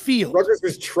on the field. Rutgers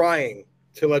was trying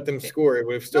to let them score. It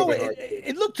would have still been hard.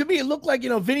 It looked to me, like,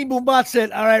 Vinny Boombat said,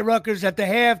 all right, Rutgers at the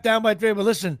half, down by 3. But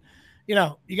listen, you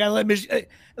got to let Michigan.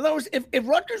 In other words, if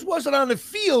Rutgers wasn't on the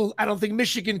field, I don't think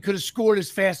Michigan could have scored as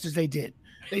fast as they did.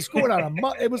 They scored on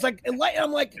it was like,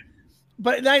 I'm like,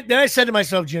 but then I said to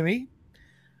myself, Jimmy,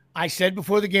 I said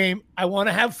before the game, I want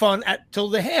to have fun till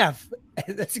the half.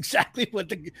 And that's exactly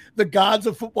what the gods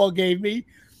of football gave me.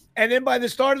 And then by the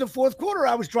start of the fourth quarter,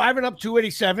 I was driving up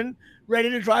 287, ready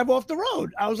to drive off the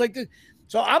road. I was like,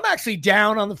 so I'm actually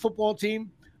down on the football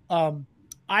team. And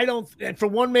for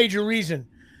one major reason,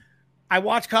 I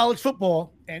watch college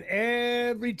football, and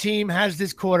every team has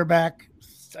this quarterback,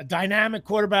 a dynamic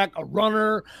quarterback, a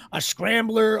runner, a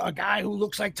scrambler, a guy who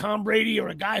looks like Tom Brady or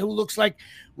a guy who looks like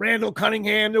Randall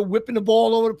Cunningham. They're whipping the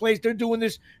ball over the place. They're doing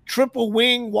this triple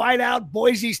wing, wide out,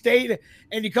 Boise State.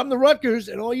 And you come to Rutgers,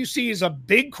 and all you see is a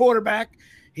big quarterback.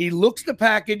 He looks the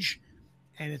package,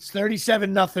 and it's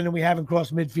 37-0, and we haven't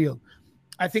crossed midfield.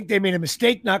 I think they made a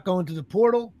mistake not going to the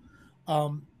portal.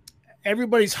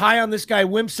 Everybody's high on this guy,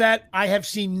 Wimsatt. I have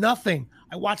seen nothing.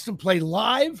 I watched him play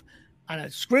live on a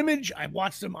scrimmage. I've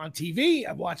watched him on TV.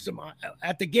 I've watched him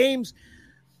at the games.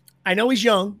 I know he's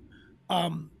young.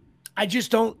 I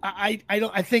just don't. I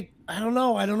don't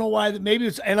know. I don't know why. Maybe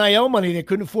it's NIL money. They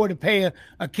couldn't afford to pay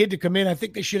a kid to come in. I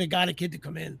think they should have got a kid to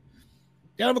come in.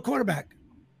 They don't have a quarterback.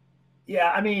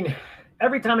 Yeah, I mean,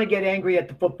 every time I get angry at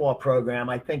the football program,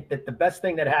 I think that the best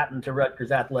thing that happened to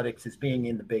Rutgers athletics is being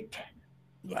in the Big Ten.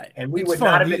 Right. And we would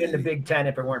not have been in the Big Ten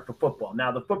if it weren't for football.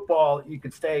 Now, the football, you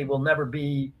could say, will never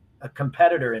be a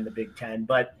competitor in the Big Ten.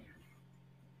 But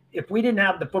if we didn't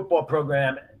have the football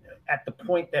program at the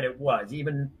point that it was,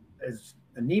 even as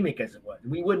anemic as it was,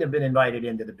 we wouldn't have been invited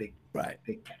into the Big Ten.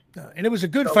 And it was a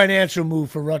good financial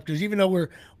move for Rutgers, even though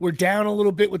we're down a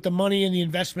little bit with the money and the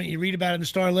investment you read about in the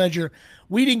Star Ledger.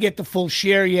 We didn't get the full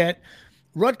share yet.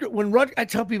 I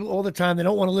tell people all the time, they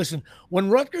don't want to listen.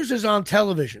 When Rutgers is on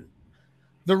television,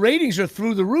 the ratings are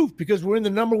through the roof because we're in the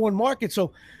number one market.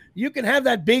 So you can have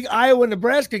that big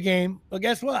Iowa-Nebraska game. Well,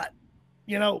 guess what?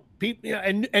 People,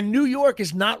 and New York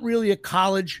is not really a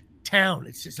college town.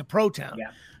 It's just a pro town.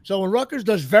 Yeah. So when Rutgers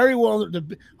does very well,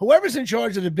 whoever's in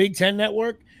charge of the Big Ten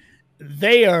network,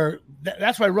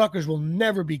 that's why Rutgers will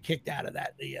never be kicked out of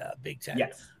the Big Ten.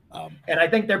 Yes. And I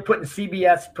think they're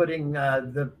CBS putting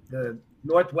the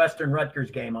Northwestern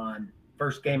Rutgers game on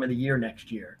first game of the year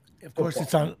next year. Of course,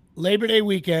 it's on Labor Day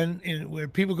weekend, where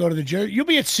people go to the Jersey. You'll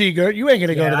be at Seagirt. You ain't going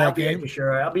to go to that game.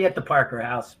 Sure. I'll be at the Parker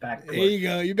House back. There you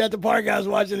go. You'll be at the Parker House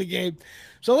watching the game.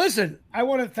 So listen, I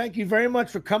want to thank you very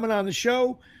much for coming on the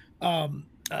show.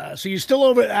 So you're still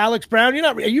over at Alex Brown.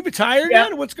 Are you retired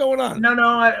yet? Or what's going on? No.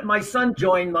 My son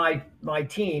joined my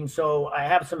team, so I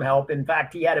have some help. In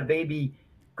fact, he had a baby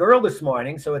girl this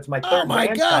morning, so it's my third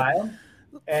grandchild.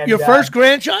 And, your first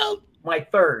grandchild? My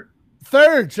third.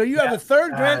 So you have a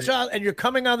third grandchild, and you're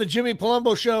coming on the Jimmy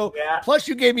Palumbo show. Yeah. Plus,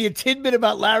 you gave me a tidbit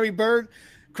about Larry Bird.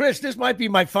 Chris, this might be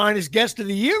my finest guest of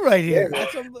the year right here. Yeah,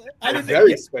 that's a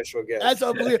very special guest. That's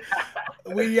unbelievable.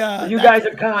 You guys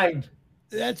are kind.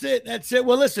 That's it.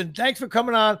 Well, listen, thanks for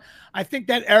coming on. I think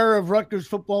that era of Rutgers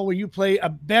football where you play a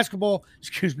basketball,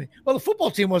 well, the football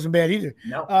team wasn't bad either.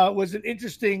 No. Was an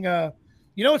interesting,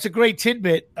 it's a great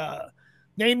tidbit.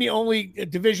 name the only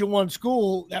Division I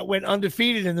school that went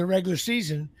undefeated in the regular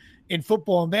season in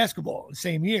football and basketball the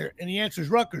same year. And the answer is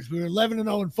Rutgers. We were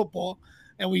 11-0 in football,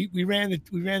 and we ran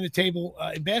the table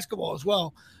in basketball as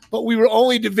well. But we were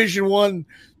only Division I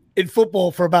in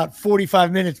football for about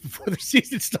 45 minutes before the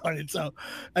season started. So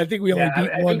I think we only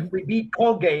beat one. I think we beat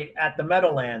Colgate at the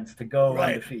Meadowlands to go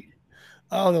undefeated.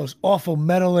 Oh, those awful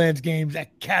Meadowlands games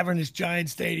at cavernous Giant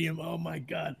Stadium. Oh, my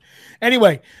God.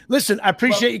 Anyway, listen, I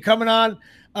appreciate you coming on.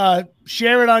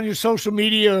 Share it on your social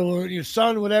media or your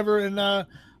son, whatever, and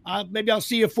maybe I'll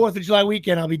see you 4th of July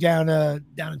weekend. I'll be down in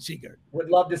Seagirt. Would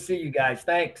love to see you guys.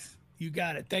 Thanks. You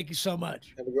got it. Thank you so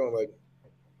much. Have a good one, bud.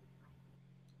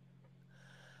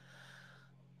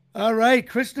 All right,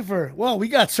 Christopher. Well, we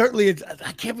got I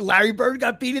can't believe Larry Bird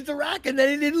got beat at the Rock and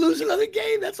then he didn't lose another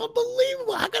game. That's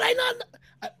unbelievable. How could I not?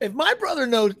 If my brother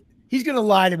knows, he's going to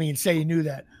lie to me and say he knew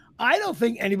that. I don't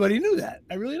think anybody knew that.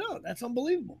 I really don't. That's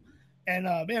unbelievable. And,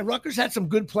 man, Rutgers had some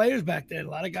good players back then, a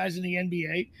lot of guys in the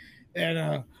NBA.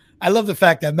 And I love the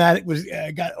fact that Matt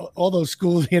got all those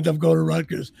schools. He ended up going to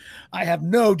Rutgers. I have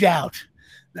no doubt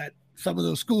that some of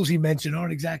those schools he mentioned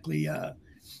aren't exactly,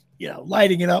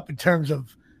 lighting it up in terms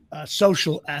of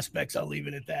social aspects. I'll leave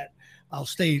it at that.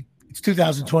 It's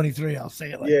 2023. I'll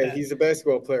say it like that. Yeah, he's a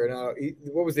basketball player now.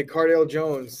 What was it? Cardale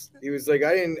Jones. He was like,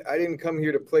 I didn't come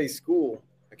here to play school.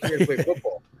 I came here to play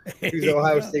football. He was an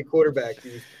Ohio State quarterback.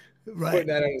 He was putting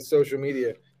that on his social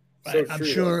media. Right. So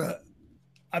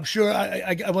I'm sure.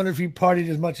 I wonder if he partied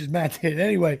as much as Matt did.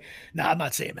 Anyway, I'm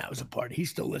not saying Matt was a party. He's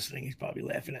still listening. He's probably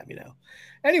laughing at me now.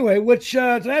 Anyway,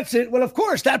 that's it. Well, of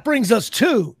course, that brings us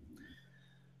to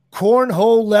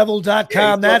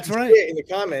cornholelevel.com. That's right. In the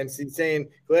comments, he's saying,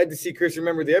 glad to see Chris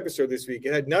remember the episode this week.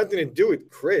 It had nothing to do with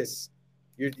Chris.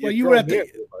 You were at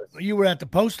the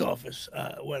post office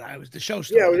when I was the show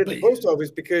started. Yeah, I was at the post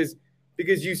office because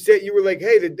you said you were like,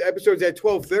 hey, the episode's at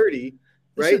 12:30,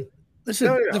 right? Listen,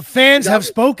 no. The fans have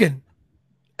spoken.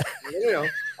 No.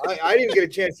 I didn't get a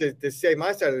chance to say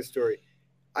my side of the story.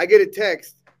 I get a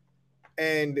text,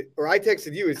 or I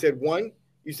texted you. It said 1.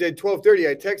 You said 12:30.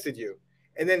 I texted you.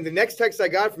 And then the next text I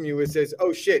got from you, it says,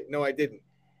 oh, shit, no, I didn't.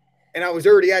 And I was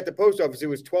already at the post office. It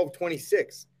was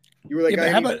 12:26. You were like,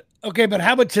 but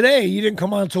how about today? You didn't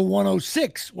come on until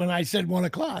 1:06 when I said 1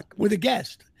 o'clock with a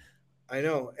guest. I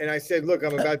know. And I said, look,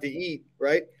 I'm about to eat,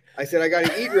 right? I said, I got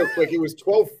to eat real quick. It was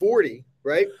 12:40,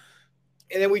 right?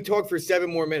 And then we talked for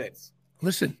 7 more minutes.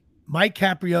 Listen, Mike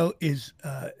Caprio is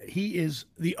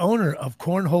the owner of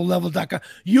cornholelevel.com.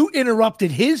 You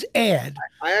interrupted his ad.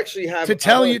 I actually have to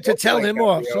tell him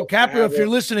off. So Caprio, if you're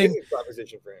listening,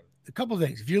 proposition for him. A couple of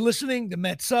things. If you're listening, the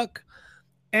Mets suck,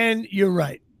 and you're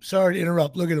right. Sorry to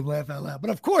interrupt. Look at him laugh out loud. But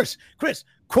of course, Chris,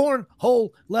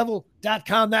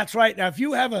 cornholelevel.com. That's right. Now, if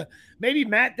you have maybe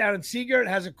Matt down in Seagirt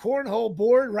has a cornhole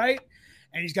board, right?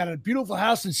 And he's got a beautiful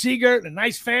house in Seagirt, a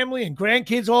nice family and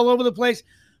grandkids all over the place.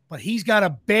 But he's got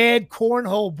a bad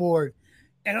cornhole board.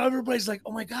 And everybody's like,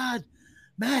 oh, my God,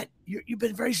 Matt, you've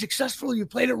been very successful. You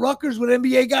played at Rutgers with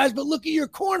NBA guys, but look at your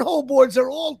cornhole boards.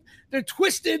 They're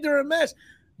twisted. They're a mess.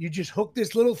 You just hook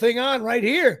this little thing on right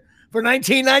here for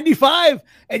 $19.95,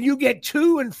 and you get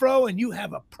to and fro, and you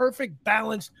have a perfect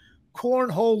balanced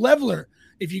cornhole leveler.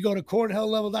 If you go to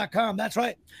cornholelevel.com, that's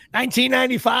right,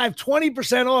 $19.95,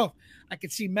 20% off. I can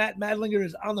see Matt Madlinger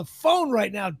is on the phone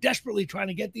right now, desperately trying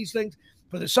to get these things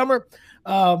for the summer.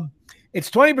 It's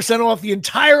 20% off the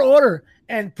entire order,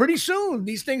 and pretty soon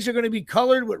these things are going to be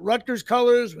colored with Rutgers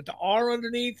colors, with the R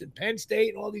underneath, and Penn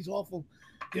State, and all these awful,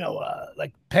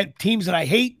 like teams that I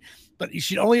hate. But you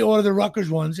should only order the Rutgers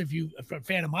ones if you're a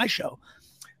fan of my show.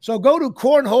 So go to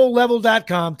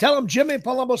cornholelevel.com. Tell them Jimmy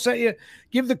Palumbo sent you.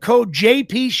 Give the code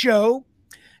JP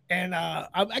And I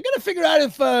got to figure out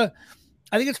if I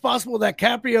think it's possible that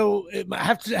Caprio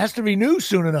has to renew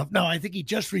soon enough. No, I think he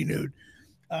just renewed.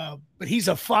 But he's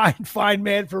a fine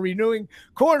man for renewing.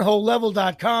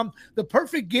 Cornholelevel.com. The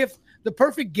perfect gift, the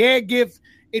perfect gag gift.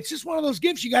 It's just one of those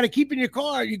gifts you got to keep in your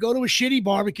car. You go to a shitty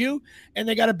barbecue and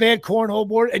they got a bad cornhole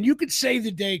board, and you could save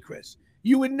the day, Chris.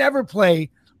 You would never play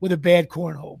with a bad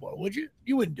cornhole board, would you?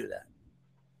 You wouldn't do that.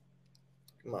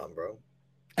 Come on, bro.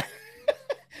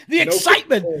 The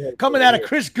excitement coming out of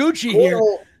Chris Gucci here.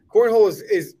 Cornhole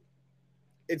is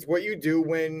it's what you do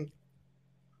when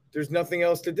there's nothing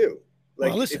else to do. Like,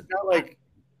 well, listen, it's not like.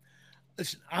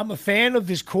 Listen, I'm a fan of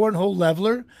this cornhole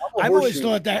leveler. I've always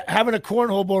thought that having a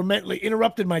cornhole board mentally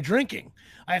interrupted my drinking.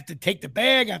 I have to take the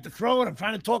bag, I have to throw it. I'm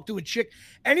trying to talk to a chick.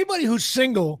 Anybody who's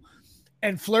single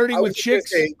and flirting with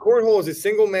chicks. Cornhole is a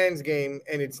single man's game,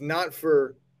 and it's not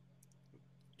for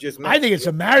just men. I think it's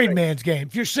a married man's game.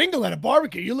 If you're single at a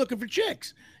barbecue, you're looking for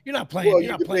chicks. You're not playing.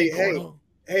 You're not playing cornhole.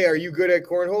 Hey, are you good at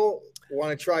cornhole?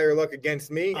 want to try your luck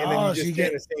against me, and then you just stay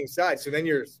on the same side. So then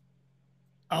you're.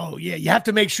 Oh yeah, you have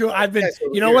to make sure. I've been.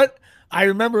 You know what? I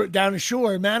remember down the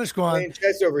shore in Manasquan. Playing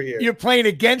chess over here. You're playing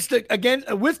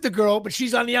with the girl, but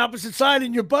she's on the opposite side,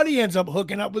 and your buddy ends up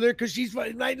hooking up with her because she's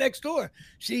right next door.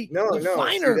 See,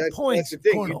 finer points. That's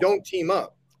the thing. You don't team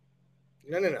up.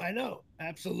 No. I know,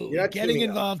 absolutely. You're getting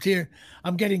involved here.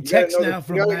 I'm getting texts now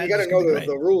from. You got to know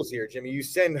the rules here, Jimmy. You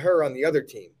send her on the other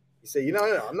team. You say,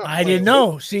 no, I'm not. I didn't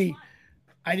know. See,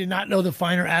 I did not know the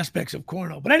finer aspects of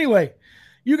cornhole. But anyway,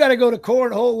 you got to go to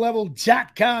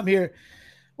cornholelevel.com here.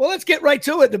 Well, let's get right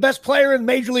to it. The best player in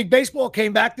Major League Baseball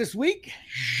came back this week.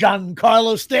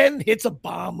 Giancarlo Stanton hits a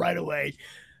bomb right away.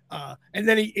 And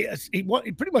then he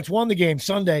pretty much won the game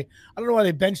Sunday. I don't know why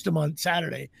they benched him on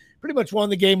Saturday. Pretty much won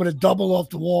the game with a double off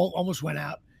the wall. Almost went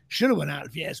out. Should have went out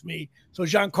if you ask me. So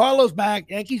Giancarlo's back.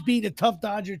 Yankees beat a tough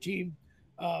Dodger team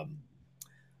 2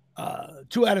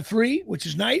 out of 3, which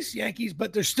is nice. Yankees,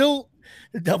 but they're still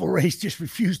 – the Devil Rays just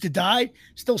refused to die.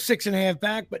 Still 6.5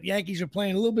 back, but Yankees are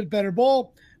playing a little bit better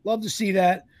ball. Love to see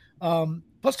that.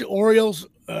 Plus the Orioles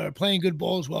are playing good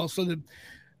ball as well. So the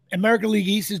American League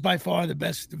East is by far the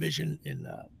best division in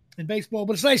baseball.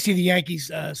 But it's nice to see the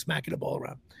Yankees smacking the ball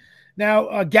around.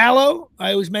 Now Gallo,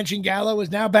 I always mention Gallo,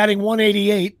 is now batting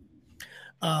 188,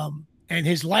 and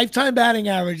his lifetime batting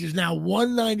average is now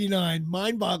 199.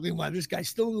 Mind-boggling. Wow, this guy's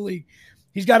still in the league.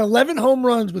 He's got 11 home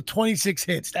runs with 26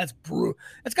 hits. That's brutal.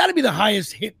 That's got to be the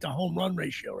highest hit to home run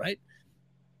ratio, right?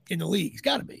 In the league, it's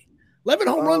got to be. 11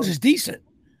 home runs is decent.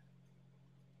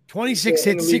 26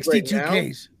 hits, 62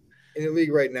 Ks. In the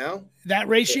league right now? That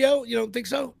ratio, you don't think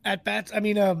so? At bats,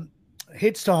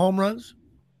 hits to home runs?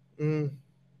 It's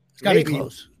got to be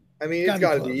close. It's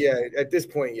got to be, yeah. At this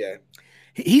point, yeah.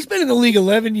 He's been in the league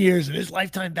 11 years, and his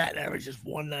lifetime batting average is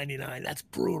 199. That's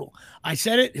brutal. I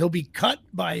said it. He'll be cut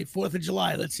by 4th of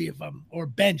July. Let's see or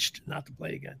benched not to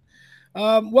play again.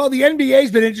 Well, the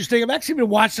NBA's been interesting. I've actually been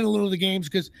watching a little of the games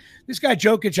because this guy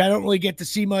Jokic, I don't really get to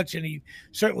see much, and he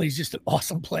certainly is just an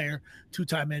awesome player,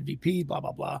 2-time MVP, blah,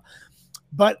 blah, blah.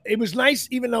 But it was nice,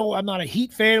 even though I'm not a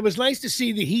Heat fan, it was nice to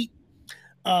see the Heat.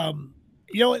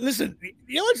 Listen,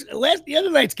 the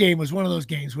other night's game was one of those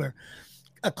games where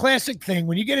a classic thing,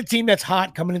 when you get a team that's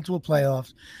hot coming into a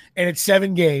playoffs and it's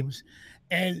 7 games,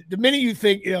 and the minute you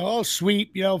think,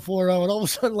 sweep, 4-0, and all of a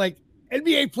sudden, like,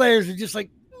 NBA players are just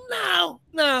like, no,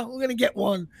 we're going to get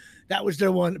one. That was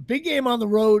their one. Big game on the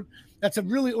road.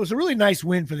 It was a really nice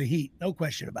win for the Heat. No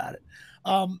question about it.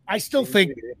 I still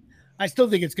think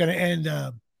it's going to end.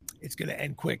 It's going to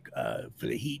end quick for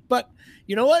the Heat. But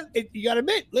you know what? You got to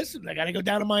admit, listen, I got to go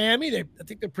down to Miami. I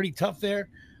think they're pretty tough there.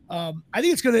 I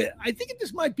think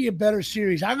this might be a better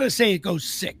series. I'm going to say it goes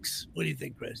 6. What do you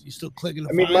think, Chris? You still clicking?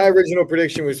 My original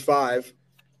prediction was 5.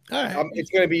 All right. It's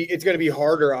going to be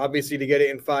harder, obviously, to get it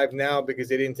in 5 now because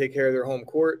they didn't take care of their home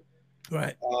court.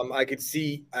 Right. I could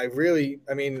see. I think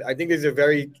this is a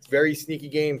very, very sneaky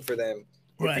game for them.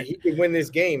 Right. If he can win this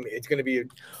game, it's going to be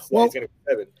it's going to be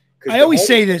 7. I always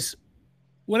say this: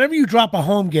 whenever you drop a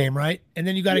home game, right, and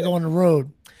then you got to go on the road.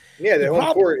 Yeah, the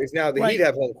home court is now. The Heat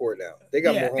have home court now. They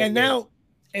got more home.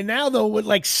 And now though, with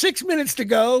like 6 minutes to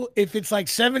go, if it's like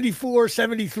 74,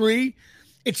 73,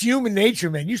 it's human nature,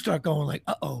 man. You start going like,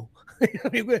 uh-oh.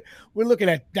 We're looking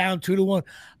at down 2-1.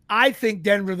 I think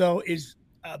Denver though is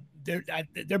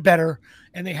they're better,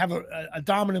 and they have a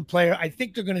dominant player. I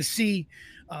think they're going to see.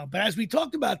 But as we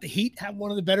talked about, the Heat have one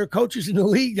of the better coaches in the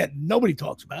league that nobody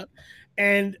talks about,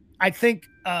 and I think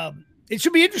it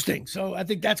should be interesting. So I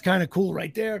think that's kind of cool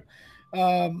right there.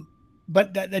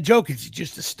 But that Jokic is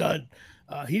just a stud.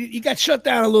 He got shut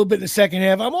down a little bit in the second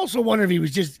half. I'm also wondering if he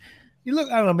was just. I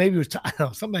don't know. Maybe it was. I don't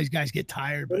know. Some of these guys get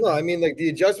tired. But no, like the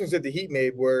adjustments that the Heat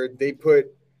made, where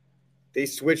they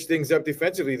switched things up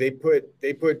defensively. They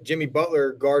put Jimmy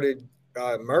Butler guarded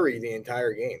Murray the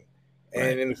entire game,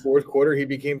 and in the fourth quarter he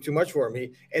became too much for him.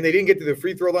 And they didn't get to the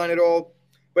free throw line at all.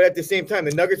 But at the same time,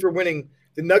 the Nuggets were winning.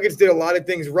 The Nuggets did a lot of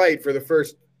things right for the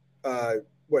first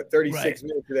 36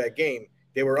 minutes of that game.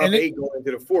 They were up 8 going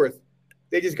into the fourth.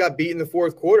 They just got beat in the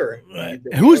fourth quarter. Right.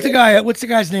 Who's the guy? What's the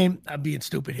guy's name? I'm being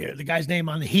stupid here. The guy's name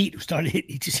on the Heat who started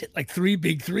he just hit like 3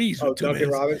 big threes. Oh, Duncan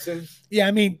Robinson? Yeah,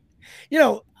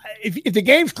 if the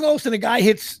game's close and the guy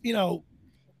hits,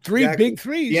 3 big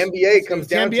threes. The NBA comes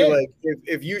down to like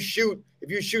if you shoot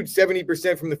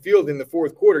 70% from the field in the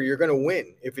fourth quarter, you're going to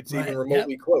win if it's even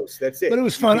remotely close. That's it. But it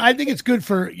was fun. I think it's good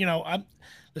for, I'm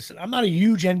not a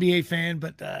huge NBA fan,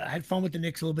 but I had fun with the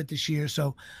Knicks a little bit this year.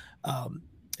 So,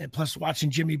 and plus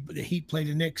watching the Heat play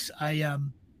the Knicks,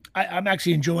 I'm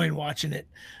actually enjoying watching it.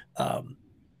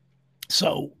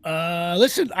 So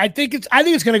listen, I think it's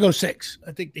going to go 6.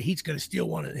 I think the Heat's going to steal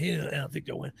one. I don't think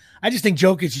they'll win. I just think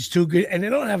Jokic is too good, and they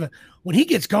don't have when he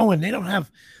gets going, they don't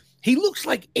have. He looks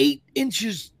like 8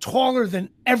 inches taller than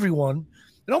everyone.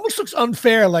 It almost looks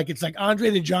unfair, like it's like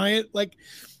Andre the Giant, like,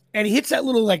 and he hits that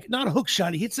little like not a hook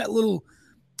shot. He hits that little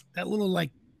like.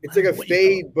 It's like a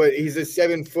fade, but he's a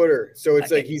 7-footer, so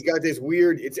it's like he's got this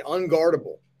weird. It's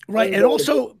unguardable, right? And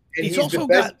also, he's also the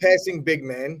best passing big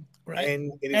man, right?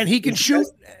 And he can shoot.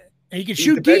 He can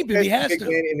shoot deep if he has to.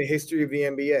 Man in the history of the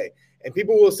NBA, and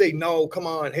people will say, "No, come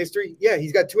on, history." Yeah,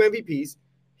 he's got 2 MVPs.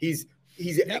 He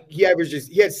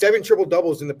had 7 triple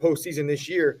doubles in the postseason this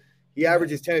year. He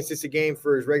averages 10 assists a game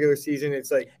for his regular season.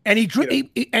 It's like, and he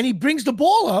brings the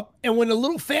ball up, and when a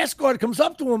little fast guard comes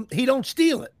up to him, he don't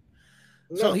steal it.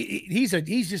 No. So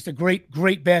he's just a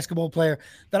great basketball player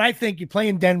that I think you play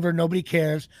in Denver, nobody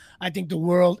cares. I think the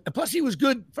world, and plus he was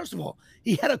good. First of all,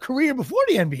 he had a career before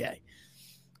the NBA,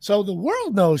 so the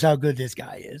world knows how good this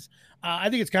guy is. I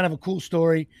think it's kind of a cool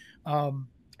story, and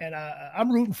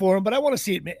I'm rooting for him. But I want to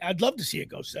see it. I'd love to see it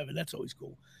go 7. That's always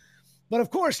cool. But of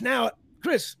course, now,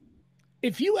 Chris,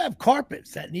 if you have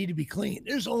carpets that need to be cleaned,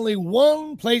 there's only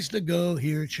one place to go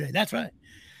here at Shea. That's right.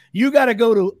 You got to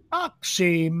go to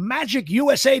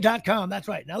OxyMagicUSA.com. That's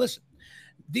right. Now, listen,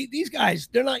 these guys,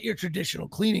 they're not your traditional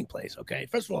cleaning place, okay?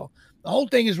 First of all, the whole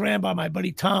thing is ran by my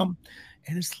buddy Tom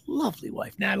and his lovely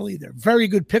wife, Natalie. They're very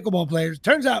good pickleball players.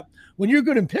 Turns out when you're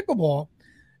good in pickleball,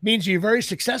 means you're very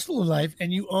successful in life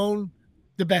and you own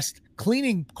the best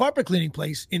carpet cleaning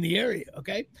place in the area,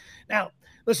 okay? Now,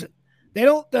 listen. They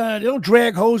don't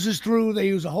drag hoses through. They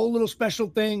use a whole little special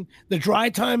thing. The dry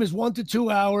time is 1 to 2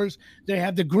 hours. They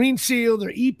have the green seal.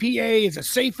 Their EPA is a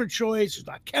safer choice. There's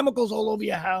not chemicals all over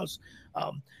your house.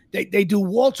 They do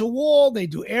wall to wall. They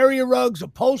do area rugs,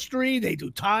 upholstery. They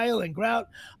do tile and grout.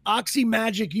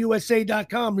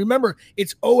 OxyMagicUSA.com. Remember,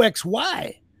 it's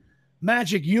OXY.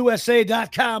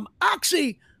 MagicUSA.com.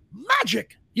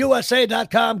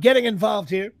 OxyMagicUSA.com. Getting involved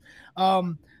here.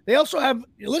 They also have,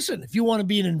 listen, if you want to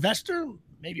be an investor,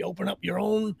 maybe open up your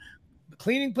own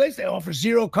cleaning place. They offer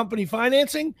 0 company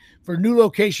financing for new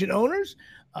location owners.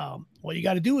 All you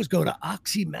got to do is go to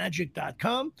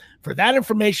oxymagic.com for that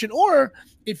information. Or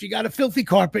if you got a filthy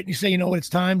carpet and you say, you know what, it's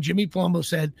time. Jimmy Palumbo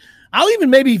said, I'll even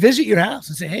maybe visit your house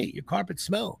and say, hey, your carpets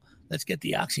smell. Let's get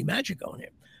the Oxy Magic on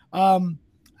here. I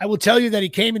will tell you that he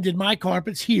came and did my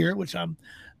carpets here, which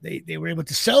they were able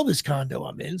to sell this condo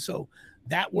I'm in. So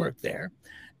that worked there.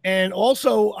 And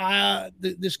also,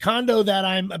 this condo that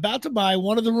I'm about to buy,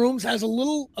 one of the rooms has a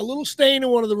little stain in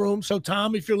one of the rooms. So,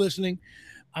 Tom, if you're listening,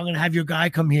 I'm going to have your guy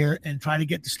come here and try to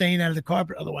get the stain out of the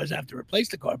carpet. Otherwise, I have to replace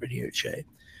the carpet here at Shea.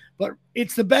 But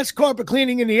it's the best carpet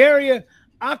cleaning in the area.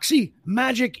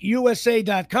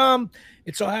 OxyMagicUSA.com.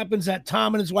 It so happens that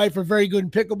Tom and his wife are very good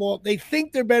in pickleball. They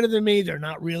think they're better than me. They're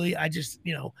not really. I just,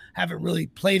 haven't really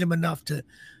played them enough to,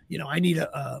 I need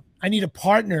a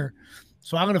partner.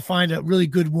 So I'm going to find a really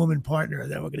good woman partner.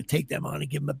 Then we're going to take them on and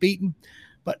give them a beating.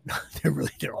 But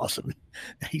they're awesome.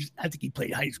 I think he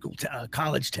played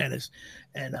college tennis,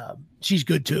 and she's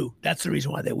good too. That's the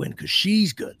reason why they win, because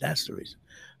she's good. That's the reason.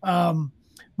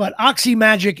 But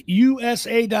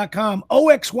OxyMagicUSA.com,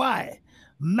 OXY,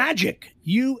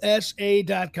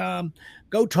 MagicUSA.com.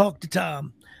 Go talk to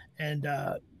Tom and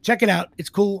check it out. It's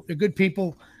cool. They're good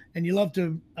people, and you love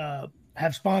to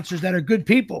have sponsors that are good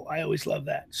people. I always love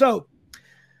that. So,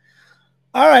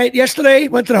 all right, yesterday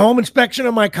went to the home inspection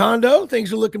of my condo.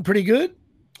 Things are looking pretty good.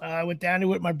 I went down there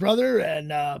with my brother,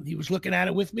 and he was looking at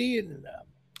it with me. And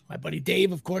my buddy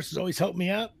Dave, of course, has always helped me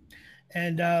out.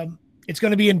 And it's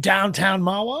going to be in downtown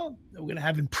Mahwah. We're going to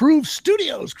have improved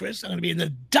studios, Chris. I'm going to be in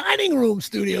the dining room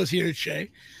studios here at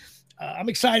Shea. I'm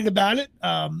excited about it.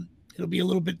 It'll be a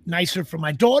little bit nicer for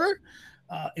my daughter,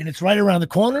 and it's right around the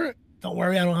corner. Don't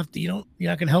worry, I don't have to. You're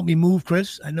not going to help me move,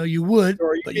 Chris. I know you would. So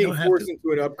are you being forced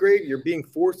into an upgrade? You're being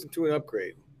forced into an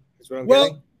upgrade. That's what I'm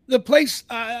getting. The place,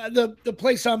 the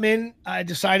place I'm in, I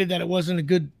decided that it wasn't a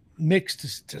good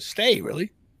mix to stay,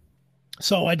 really.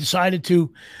 So I decided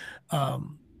to,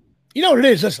 you know what it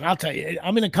is? Listen, I'll tell you.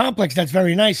 I'm in a complex that's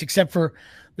very nice, except for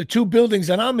the 2 buildings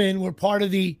that I'm in were part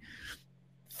of the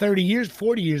 40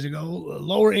 years ago,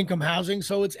 lower income housing.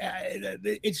 So it's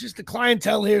just the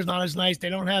clientele here is not as nice. I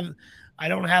don't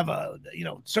have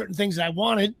certain things that I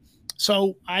wanted.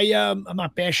 So I'm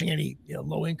not bashing any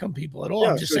low income people at all.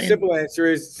 No, I'm just saying. Simple answer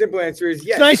is yes.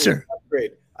 It's nicer.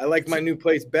 Upgrade. I like my new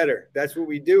place better. That's what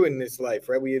we do in this life,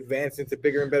 right? We advance into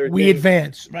bigger and better things. We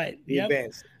advance, right? We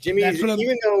advance. Jimmy,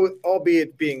 even though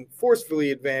albeit being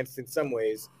forcefully advanced in some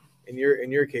ways, in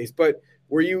your case, but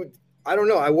were you I don't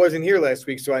know. I wasn't here last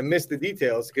week, so I missed the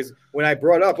details because when I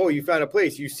brought up, oh, you found a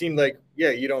place, you seemed like, yeah,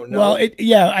 you don't know. Well,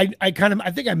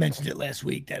 I think I mentioned it last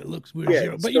week that it looks weird.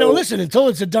 Yeah, but listen, until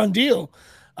it's a done deal,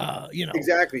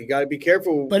 exactly. You got to be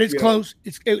careful. But it's close.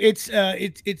 It's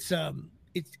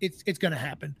going to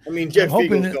happen. I mean, Jeff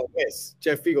Fiegels don't miss.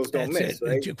 Jeff Fiegels don't miss,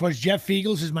 right? Of course, Jeff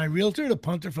Fiegels is my realtor, the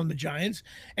punter from the Giants,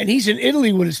 and he's in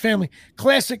Italy with his family.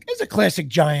 It's a classic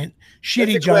Giant,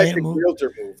 shitty Giant move.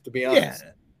 Realtor move, to be honest.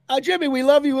 Yeah. Jimmy, we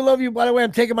love you. We love you. By the way,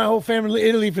 I'm taking my whole family to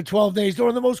Italy for 12 days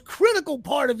during the most critical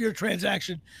part of your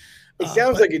transaction. It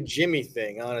sounds like a Jimmy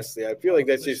thing, honestly. I feel like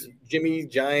that's just Jimmy,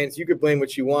 Giants. You could blame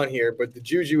what you want here, but the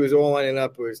juju is all lining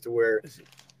up as to where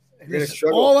you're going to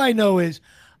struggle. All I know is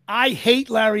I hate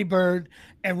Larry Bird,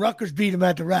 and Rutgers beat him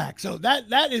at the rack. So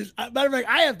that is, matter of fact,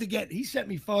 I have to he sent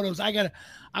me photos. I'm going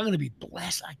to be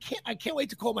blessed. I can't wait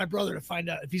to call my brother to find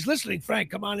out. If he's listening, Frank,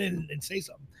 come on in and say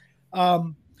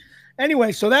something.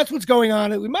 Anyway, so that's what's going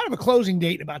on. We might have a closing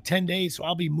date in about 10 days, so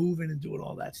I'll be moving and doing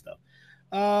all that stuff.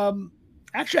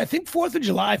 Actually, I think 4th of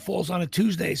July falls on a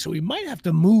Tuesday, so we might have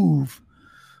to move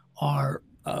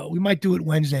we might do it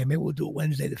Wednesday. Maybe we'll do it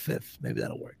Wednesday the 5th. Maybe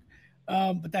that'll work.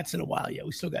 But that's in a while yet.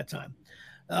 We still got time.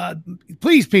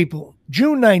 Please, people,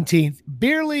 June 19th,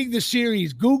 Beer League, the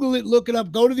series. Google it, look it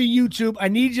up, go to the YouTube. I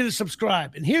need you to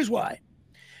subscribe. And here's why.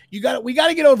 We got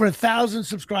to get over 1,000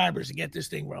 subscribers to get this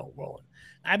thing rolling.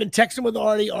 I've been texting with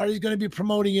Artie. Artie's going to be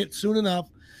promoting it soon enough.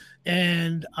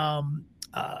 And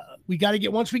we got to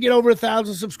once we get over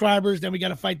 1,000 subscribers, then we got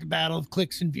to fight the battle of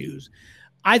clicks and views.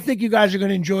 I think you guys are going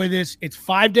to enjoy this. It's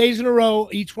 5 days in a row.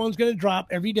 Each one's going to drop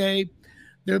every day.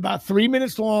 They're about 3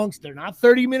 minutes long. They're not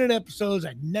 30-minute episodes.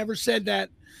 I never said that.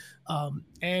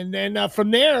 And then from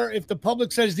there, if the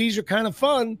public says these are kind of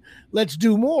fun, let's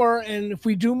do more. And if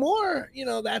we do more,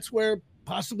 that's where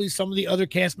possibly some of the other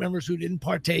cast members who didn't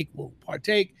partake will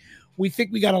partake. We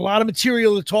think we got a lot of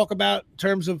material to talk about in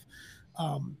terms of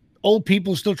old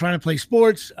people still trying to play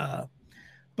sports.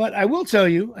 But I will tell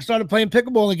you, I started playing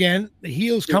pickleball again. The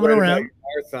heel's coming around.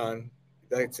 Marathon.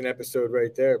 That's an episode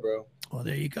right there, bro. Well,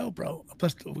 there you go, bro.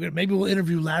 Plus, maybe we'll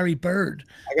interview Larry Bird.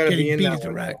 I got to be in that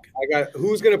one.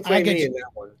 Who's going to play me in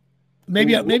that one?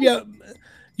 Maybe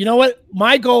you know what?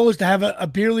 My goal is to have a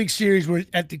beer league series where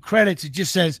at the credits it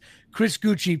just says Chris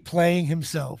Gucci playing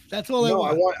himself. That's all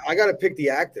I want. I got to pick the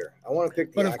actor. I want to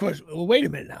pick the actor. But of course, well, wait a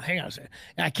minute now. Hang on a second.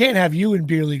 I can't have you in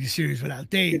beer league the series without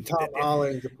Dave. Tom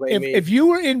Holland to play me. If you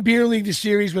were in beer league the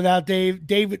series without Dave,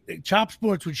 Chop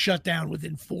Sports would shut down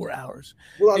within 4 hours.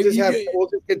 Well, we'll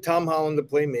just get Tom Holland to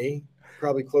play me.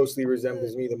 Probably closely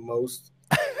resembles me the most.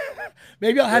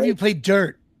 Maybe I'll have you play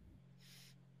Dirt.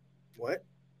 What?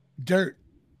 Dirt.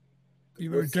 You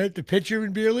remember Dirt, the pitcher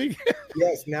in beer league?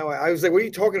 Yes. Now I was like, "What are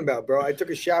you talking about, bro?" I took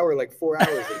a shower like 4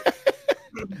 hours ago.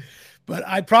 But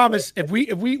I promise, if we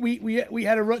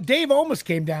had a Dave almost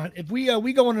came down. If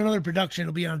we go on another production,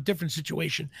 it'll be on a different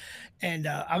situation, and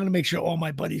I'm gonna make sure all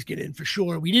my buddies get in for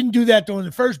sure. We didn't do that during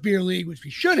the first beer league, which we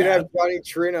should have. Johnny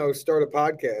Trino start a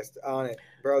podcast on it,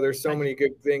 bro. There's so many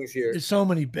good things here. There's so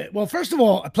many bits. Well, first of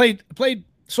all, I played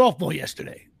softball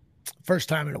yesterday, first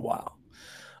time in a while.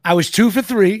 I was 2 for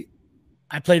 3.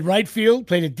 I played right field,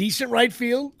 played a decent right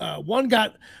field. One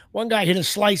guy hit a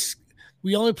slice.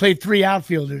 We only played 3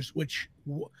 outfielders, which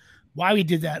why we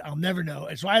did that, I'll never know.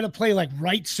 And so I had to play like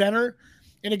right center,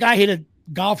 and a guy hit a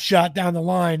golf shot down the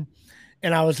line.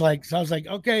 And I was like,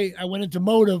 okay, I went into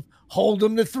motive, hold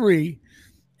him to 3,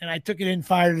 and I took it in,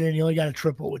 fired it in. He only got a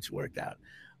triple, which worked out.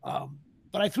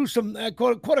 But I threw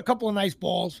caught a couple of nice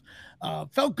balls,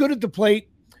 felt good at the plate.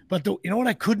 But you know what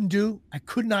I couldn't do? I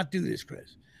could not do this,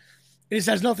 Chris. This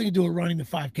has nothing to do with running the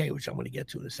 5K, which I'm going to get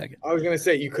to in a second. I was going to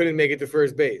say, you couldn't make it to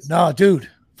first base. No, dude.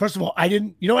 First of all,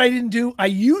 you know what I didn't do? I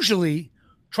usually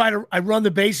I run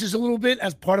the bases a little bit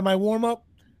as part of my warm-up,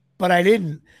 but I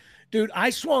didn't. Dude,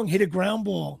 I hit a ground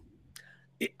ball.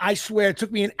 I swear it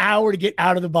took me an hour to get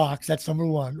out of the box. That's number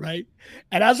one, right?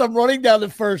 And as I'm running down the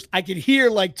first, I could hear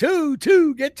like 2,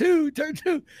 get 2, turn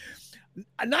 2.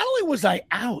 Not only was I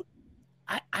out,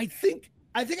 I think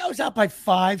I was out by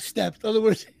 5 steps. In other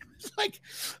words, it's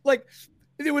like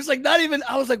it was like not even.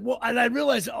 I was like, well, and I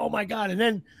realized, oh my god! And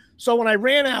then so when I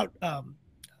ran out,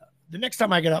 the next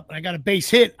time I got up and I got a base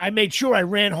hit, I made sure I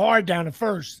ran hard down to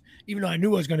first, even though I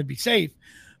knew I was going to be safe,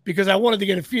 because I wanted to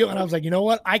get a feel. And I was like, you know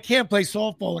what? I can't play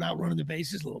softball without running the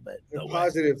bases a little bit.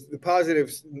 The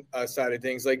positive side of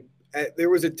things, like there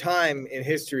was a time in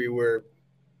history where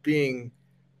being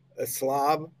a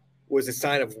slob was a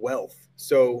sign of wealth.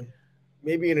 So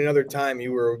maybe in another time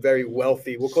you were very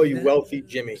wealthy. We'll call you Wealthy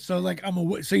Jimmy. So like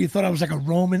so you thought I was like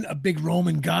a big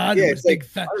Roman god? Yeah, it's like,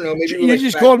 I don't know. Maybe you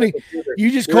just called me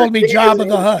Jabba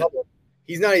the Hutt.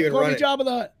 He's not even running. Job of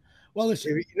the. Well,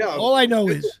 listen. No, all I know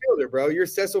is fielder, bro. You're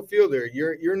Cecil Fielder.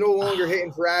 You're no longer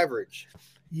hitting for average.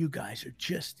 You guys are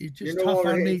you're no tough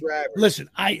on me. Listen,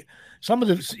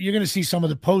 you're going to see some of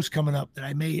the posts coming up that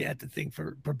I made at the thing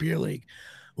for Beer League.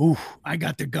 Ooh, I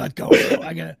got the gut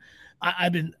going.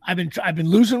 I've been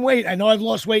losing weight. I know I've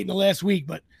lost weight in the last week,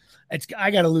 but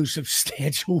I got to lose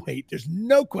substantial weight. There's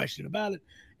no question about it,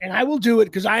 and I will do it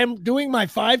because I am doing my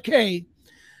 5K.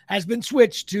 Has been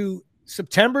switched to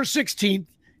September 16th.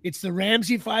 It's the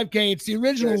Ramsey 5K. It's the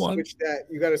original one.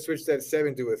 You got to switch that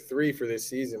 7 to a 3 for this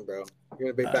season, bro.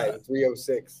 You're gonna be back at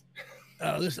 306.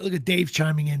 Look at Dave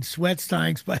chiming in. Sweat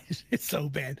stings, but it's so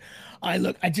bad. I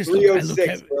look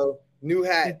 306, bro. New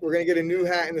hat. We're gonna get a new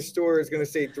hat in the store. It's gonna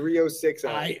say 306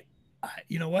 on it.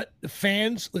 You know what? The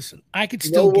fans, listen. I could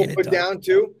still get it. We'll put down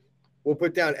too. We'll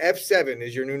put down F7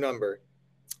 is your new number.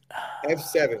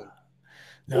 F7.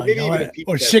 No,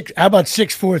 or 6. How about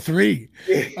 643?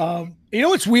 You know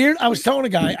what's weird? I was telling a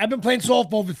guy I've been playing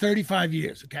softball for 35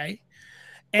 years. Okay,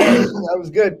 and that was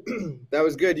good. That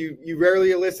was good. You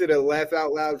rarely elicit a laugh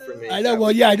out loud from me. I know.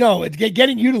 Well, yeah, I know.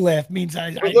 Getting you to laugh means you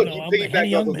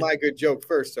piggybacked off of my good joke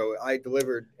first, so I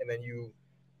delivered, and then you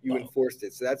enforced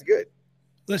it. So that's good.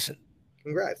 Listen,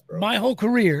 congrats, bro. My whole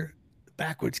career,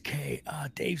 backwards K.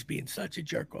 Dave's being such a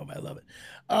jerk off. I love it.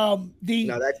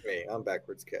 No, that's me. I'm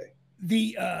backwards K.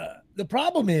 The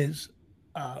problem is,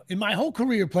 in my whole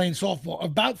career playing softball,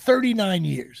 about 39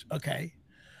 years, okay?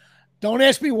 Don't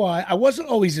ask me why. I wasn't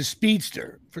always a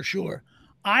speedster, for sure.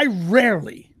 I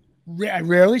rarely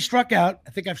struck out. I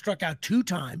think I've struck out 2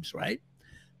 times, right?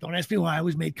 Don't ask me why. I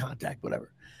always made contact,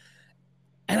 whatever.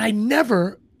 And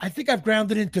I think I've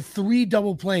grounded into 3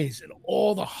 double plays in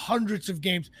all the hundreds of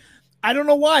games. I don't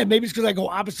know why. Maybe it's because I go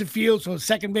opposite field, so the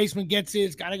second baseman gets it.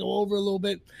 It's got to go over a little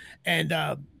bit.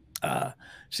 And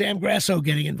Sam Grasso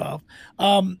getting involved.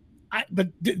 But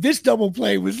this double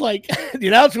play was like, the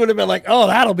announcer would have been like, oh,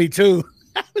 that'll be 2.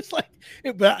 I was like,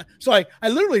 so I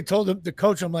literally told the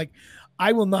coach, I'm like,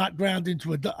 I will not ground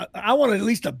into I want at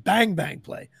least a bang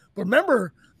play. But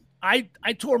remember, I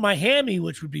tore my hammy,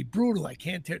 which would be brutal. I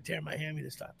can't tear my hammy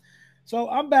this time. So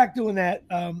I'm back doing that.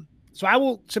 So I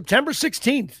will, September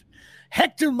 16th,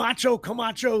 Hector Macho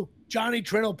Camacho, Johnny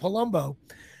Trino Palumbo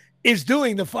is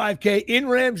doing the 5K in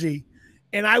Ramsey,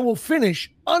 and I will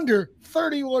finish under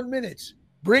 31 minutes.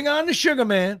 Bring on the Sugar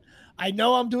Man. I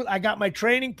know I got my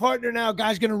training partner now.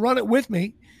 Guy's going to run it with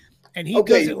me, and he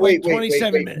does it in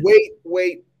 27 minutes.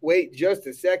 Wait, just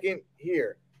a second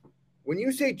here. When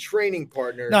you say training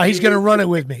partner, no, he's going to run it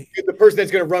with me. You're the person that's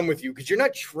going to run with you because you're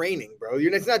not training, bro.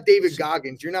 It's not David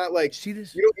Goggins. You're not like, see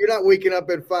this? You're not waking up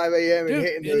at 5 a.m. and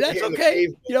hitting that's hitting okay.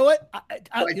 You know what?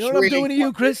 You know what I'm doing to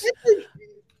you, Chris?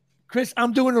 Chris,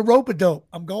 I'm doing a rope-a-dope.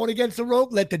 I'm going against the rope,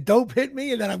 let the dope hit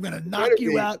me, and then I'm going to knock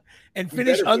you out and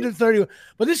finish under 30.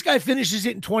 But this guy finishes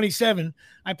it in 27.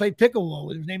 I played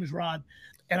pickleball. His name is Rod.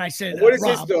 And I said, what is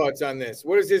his thoughts on this?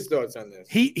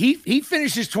 He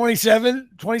finishes 27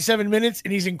 minutes,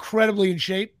 and he's incredibly in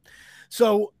shape.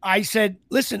 So I said,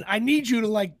 listen, I need you to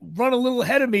like run a little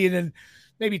ahead of me and then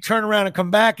maybe turn around and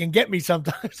come back and get me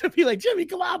sometimes. I'd be like, Jimmy,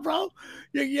 come on, bro.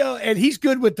 And he's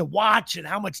good with the watch and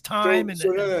how much time.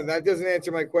 No, that doesn't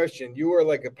answer my question. You are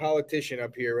like a politician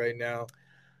up here right now.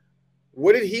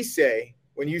 What did he say?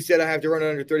 When you said I have to run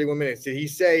under 31 minutes, did he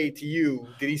say to you,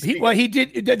 did he speak? He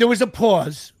did. There was a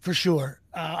pause for sure.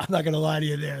 I'm not going to lie to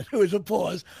you there. There was a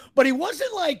pause. But he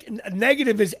wasn't like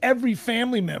negative as every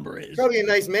family member is. Probably a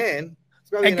nice man.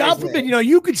 And God forbid,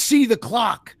 you could see the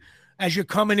clock as you're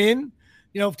coming in,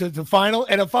 to the final.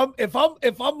 And if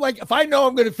I know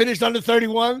I'm going to finish under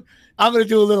 31, I'm going to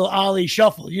do a little Ollie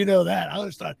shuffle. You know that.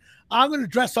 I'm going to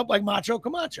dress up like Macho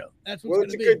Camacho. That's what's going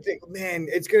to be. Well, it's a good thing, man.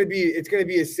 It's going to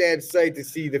be a sad sight to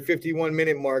see the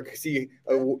 51-minute mark. See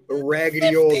a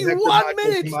raggedy old 51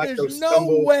 minutes. There's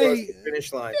no way. The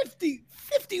finish line.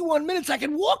 51 minutes. I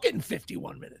can walk it in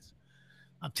 51 minutes.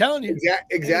 I'm telling you.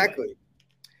 Exactly. Anyway.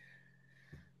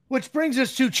 Which brings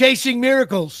us to Chasing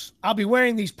Miracles. I'll be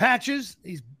wearing these patches,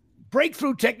 these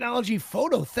breakthrough technology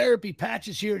phototherapy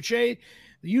patches here at Shea.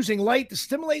 Using light to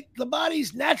stimulate the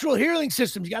body's natural healing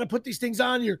systems. You got to put these things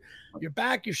on your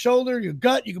back, your shoulder, your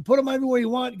gut. You can put them anywhere you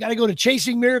want. You got to go to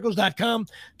chasingmiracles.com.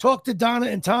 Talk to Donna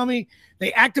and Tommy.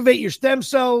 They activate your stem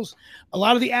cells. A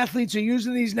lot of the athletes are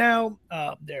using these now.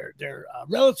 They're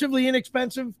relatively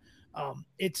inexpensive.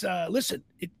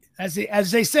 As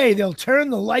they say, they'll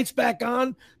turn the lights back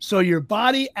on so your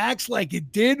body acts like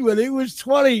it did when it was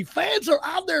 20. Fans are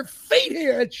on their feet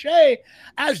here at Shea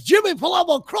as Jimmy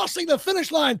Palumbo crossing the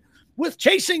finish line with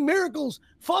Chasing Miracles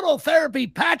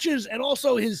phototherapy patches and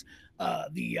also his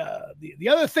The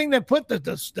other thing that put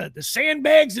the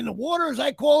sandbags in the water, as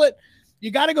I call it,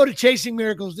 you got to go to Chasing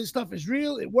Miracles. This stuff is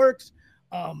real. It works.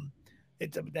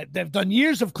 They've done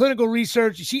years of clinical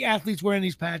research. You see athletes wearing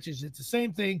these patches. It's the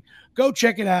same thing. Go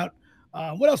check it out.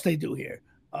 What else they do here?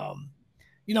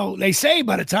 They say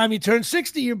by the time you turn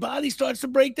 60, your body starts to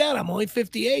break down. I'm only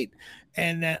 58.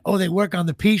 And they work on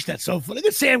the peach. That's so funny. Look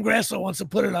at Sam Grasso wants to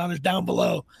put it on us down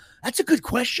below. That's a good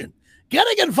question.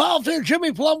 Getting involved here,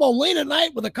 Jimmy Palumbo, late at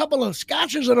night with a couple of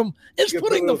scotches in them is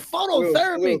putting the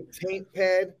phototherapy. Little taint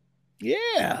pad.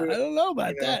 Yeah, I don't know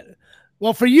about that.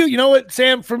 Well, for you, you know what,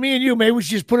 Sam? For me and you, maybe we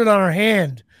should just put it on our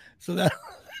hand so that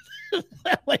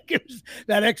like gives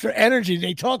that extra energy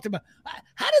they talked about.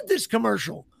 How did this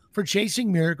commercial for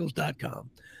ChasingMiracles.com,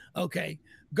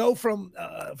 go from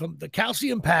the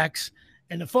calcium packs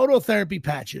and the phototherapy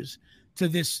patches to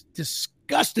this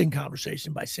disgusting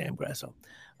conversation by Sam Grasso?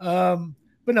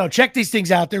 But no, check these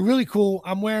things out. They're really cool.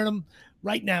 I'm wearing them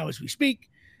right now as we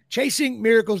speak.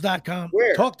 ChasingMiracles.com.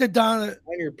 Where? Talk to Donna.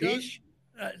 On your peach?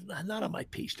 Not on my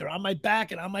peach. They're on my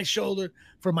back and on my shoulder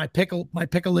for my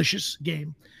Picklicious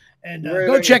game. And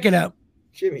go check it out.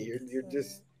 Jimmy, you're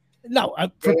just... No,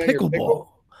 for pickleball.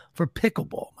 For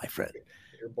pickleball, my friend.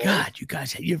 God, you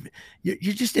guys, you're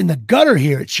just in the gutter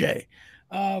here at Shea.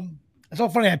 It's so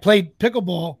funny. I played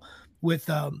pickleball with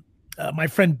my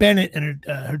friend Bennett, and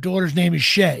her daughter's name is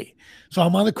Shay. So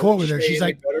I'm on the court with her. She's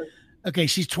like, okay,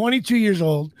 she's 22 years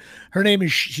old. Her name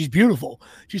is, she's beautiful.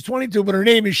 She's 22, but her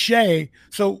name is Shay.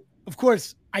 So, of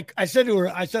course, I said to her,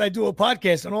 I do a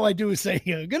podcast, and all I do is say,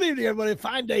 good evening, everybody.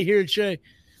 Fine day here at Shay.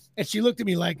 And she looked at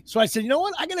me like, so I said, you know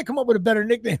what? I got to come up with a better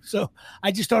nickname. So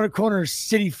I just started calling her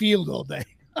City Field all day.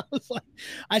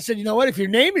 I said, you know what? If your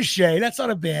name is Shay, that's not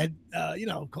a bad,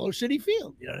 call her City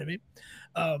Field. You know what I mean?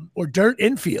 Or Dirt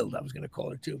Infield, I was going to call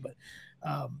her too.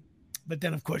 But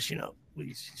then, of course, she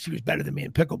was better than me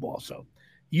in pickleball. So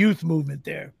youth movement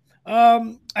there.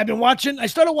 I started watching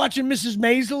Mrs.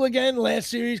 Maisel again last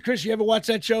series. Chris, you ever watch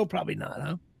that show? Probably not,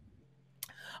 huh?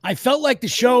 I felt like the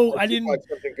show, I didn't watch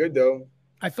something good though.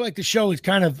 I feel like the show is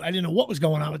I didn't know what was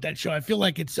going on with that show. I feel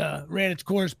like it's ran its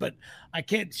course, but I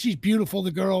can't. She's beautiful,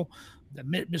 the girl, the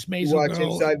Miss Maisel watch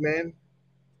girl. Inside Man?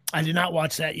 I did not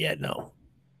watch that yet, no.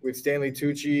 With Stanley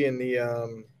Tucci and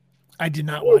the I did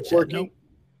not watch that, no.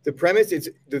 The premise,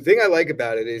 the thing I like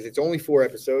about it is it's only 4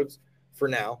 episodes for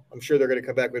now. I'm sure they're going to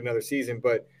come back with another season,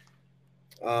 but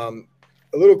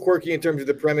a little quirky in terms of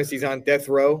the premise. He's on death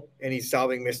row and he's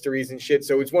solving mysteries and shit.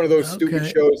 So it's one of those stupid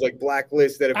shows like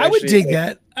Blacklist that eventually... I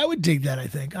would dig that, I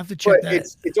think. I have to check that.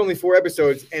 It's only 4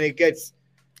 episodes, and it gets...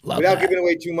 without giving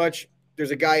away too much,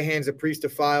 there's a guy hands a priest a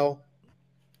file.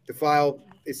 The file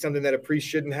is something that a priest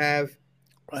shouldn't have.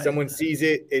 Right. Someone sees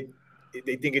it. They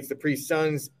think it's the priest's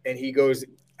son's, and he goes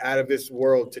out of this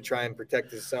world to try and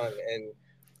protect his son. And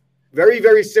very,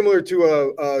 very similar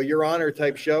to a Your Honor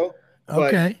type show.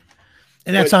 Okay.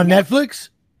 And that's on Netflix?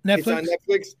 It's on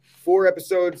Netflix, 4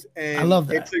 episodes, and I love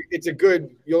that. It's a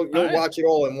good. You'll watch it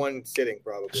all in one sitting,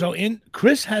 probably. So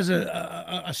Chris has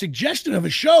a suggestion of a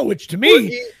show, which to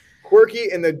me quirky,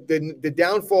 and the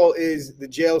downfall is the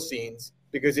jail scenes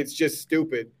because it's just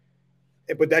stupid.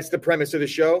 But that's the premise of the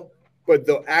show. But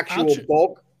the actual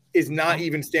bulk is not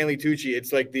even Stanley Tucci.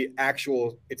 It's like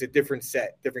it's a different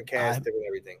set, different cast, different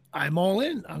everything. I'm all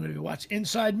in. I'm going to watch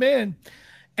Inside Man.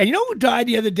 And you know who died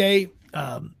the other day?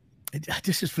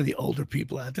 This is for the older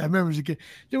people out there. I remember as a kid,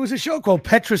 there was a show called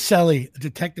Petrocelli, a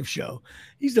detective show.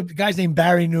 He's the guy's named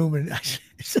Barry Newman.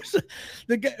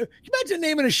 The guy, can you imagine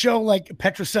naming a show like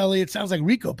Petrocelli? It sounds like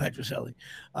Rico Petrocelli.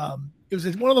 It was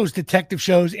one of those detective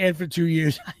shows, and for 2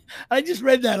 years. I just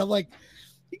read that. I'm like,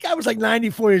 the guy was like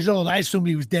 94 years old. I assumed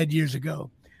he was dead years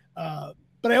ago.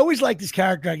 But I always liked his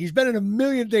character. He's been in a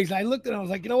million things. I looked at him, I was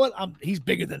like, you know what? He was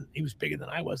bigger than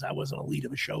I was. I wasn't a lead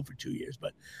of a show for 2 years,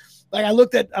 but like I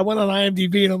went on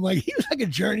IMDb and I'm like, he was like a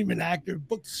journeyman actor,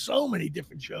 booked so many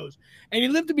different shows, and he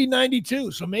lived to be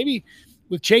 92. So maybe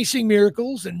with Chasing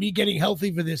Miracles and me getting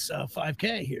healthy for this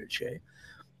 5K here at Shea,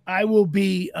 I will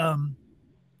be,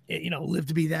 live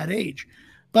to be that age.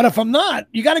 But if I'm not,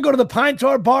 you got to go to the Pine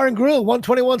Tar Bar and Grill,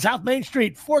 121 South Main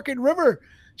Street, Forked River,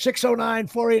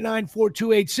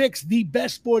 609-489-4286, the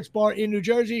best sports bar in New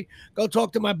Jersey. Go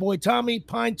talk to my boy Tommy,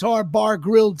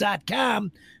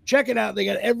 pinetarbargrill.com. Check it out. They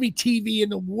got every TV in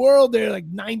the world there, like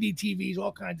 90 TVs,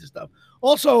 all kinds of stuff.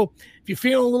 Also, if you're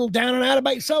feeling a little down and out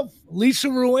about yourself, Lisa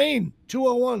Ruane,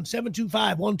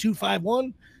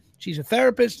 201-725-1251. She's a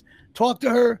therapist. Talk to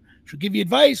her. She'll give you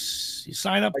advice. You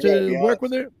sign up to work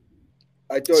with her.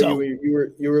 I told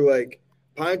you were like,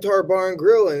 Pine Tar Bar and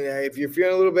Grill, and if you're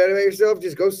feeling a little better about yourself,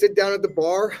 just go sit down at the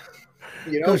bar.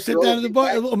 Go sit down at the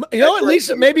bar. You know what,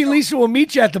 Lisa? Maybe Lisa will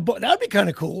meet you at the bar. That would be kind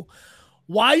of cool.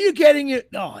 While you're getting it,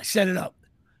 I set it up.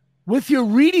 With your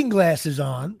reading glasses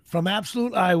on from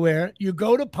Absolute Eyewear, you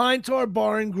go to Pine Tar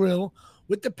Bar and Grill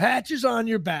with the patches on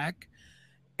your back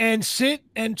and sit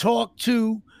and talk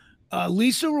to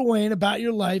Lisa Ruane about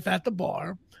your life at the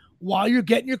bar while you're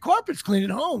getting your carpets cleaned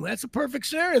at home. That's a perfect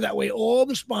scenario. That way all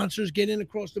the sponsors get in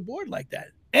across the board like that.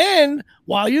 And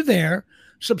while you're there,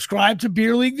 subscribe to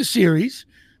Beer League, the series.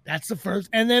 That's the first.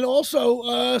 And then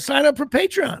also sign up for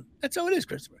Patreon. That's how it is,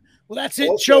 Christopher. Well, that's it.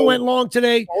 Also, show went long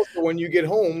today. Also, when you get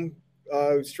home,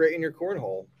 straighten your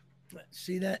cornhole.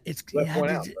 See that? It's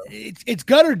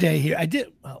gutter day here. I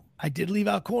did leave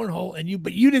out cornhole,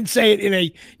 but you didn't say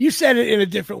it you said it in a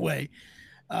different way.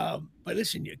 But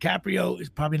listen, Caprio is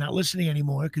probably not listening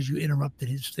anymore because you interrupted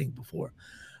his thing before.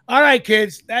 All right,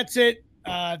 kids, that's it.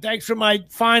 Thanks for my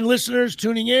fine listeners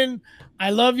tuning in.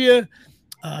 I love you.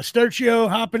 Sturcio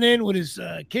hopping in with his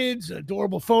kids,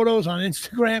 adorable photos on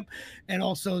Instagram, and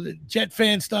also the Jet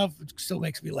fan stuff, which still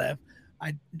makes me laugh.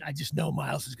 I just know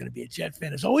Miles is going to be a Jet fan.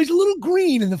 There's always a little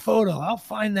green in the photo. I'll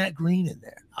find that green in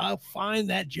there. I'll find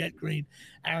that Jet green.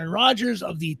 Aaron Rodgers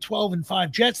of the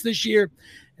 12-5 Jets this year,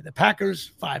 and the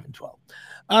Packers 5-12.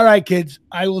 All right, kids.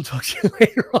 I will talk to you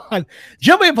later on.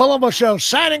 Jimmy and Palumbo Show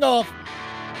signing off.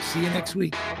 See you next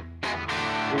week.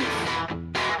 Peace.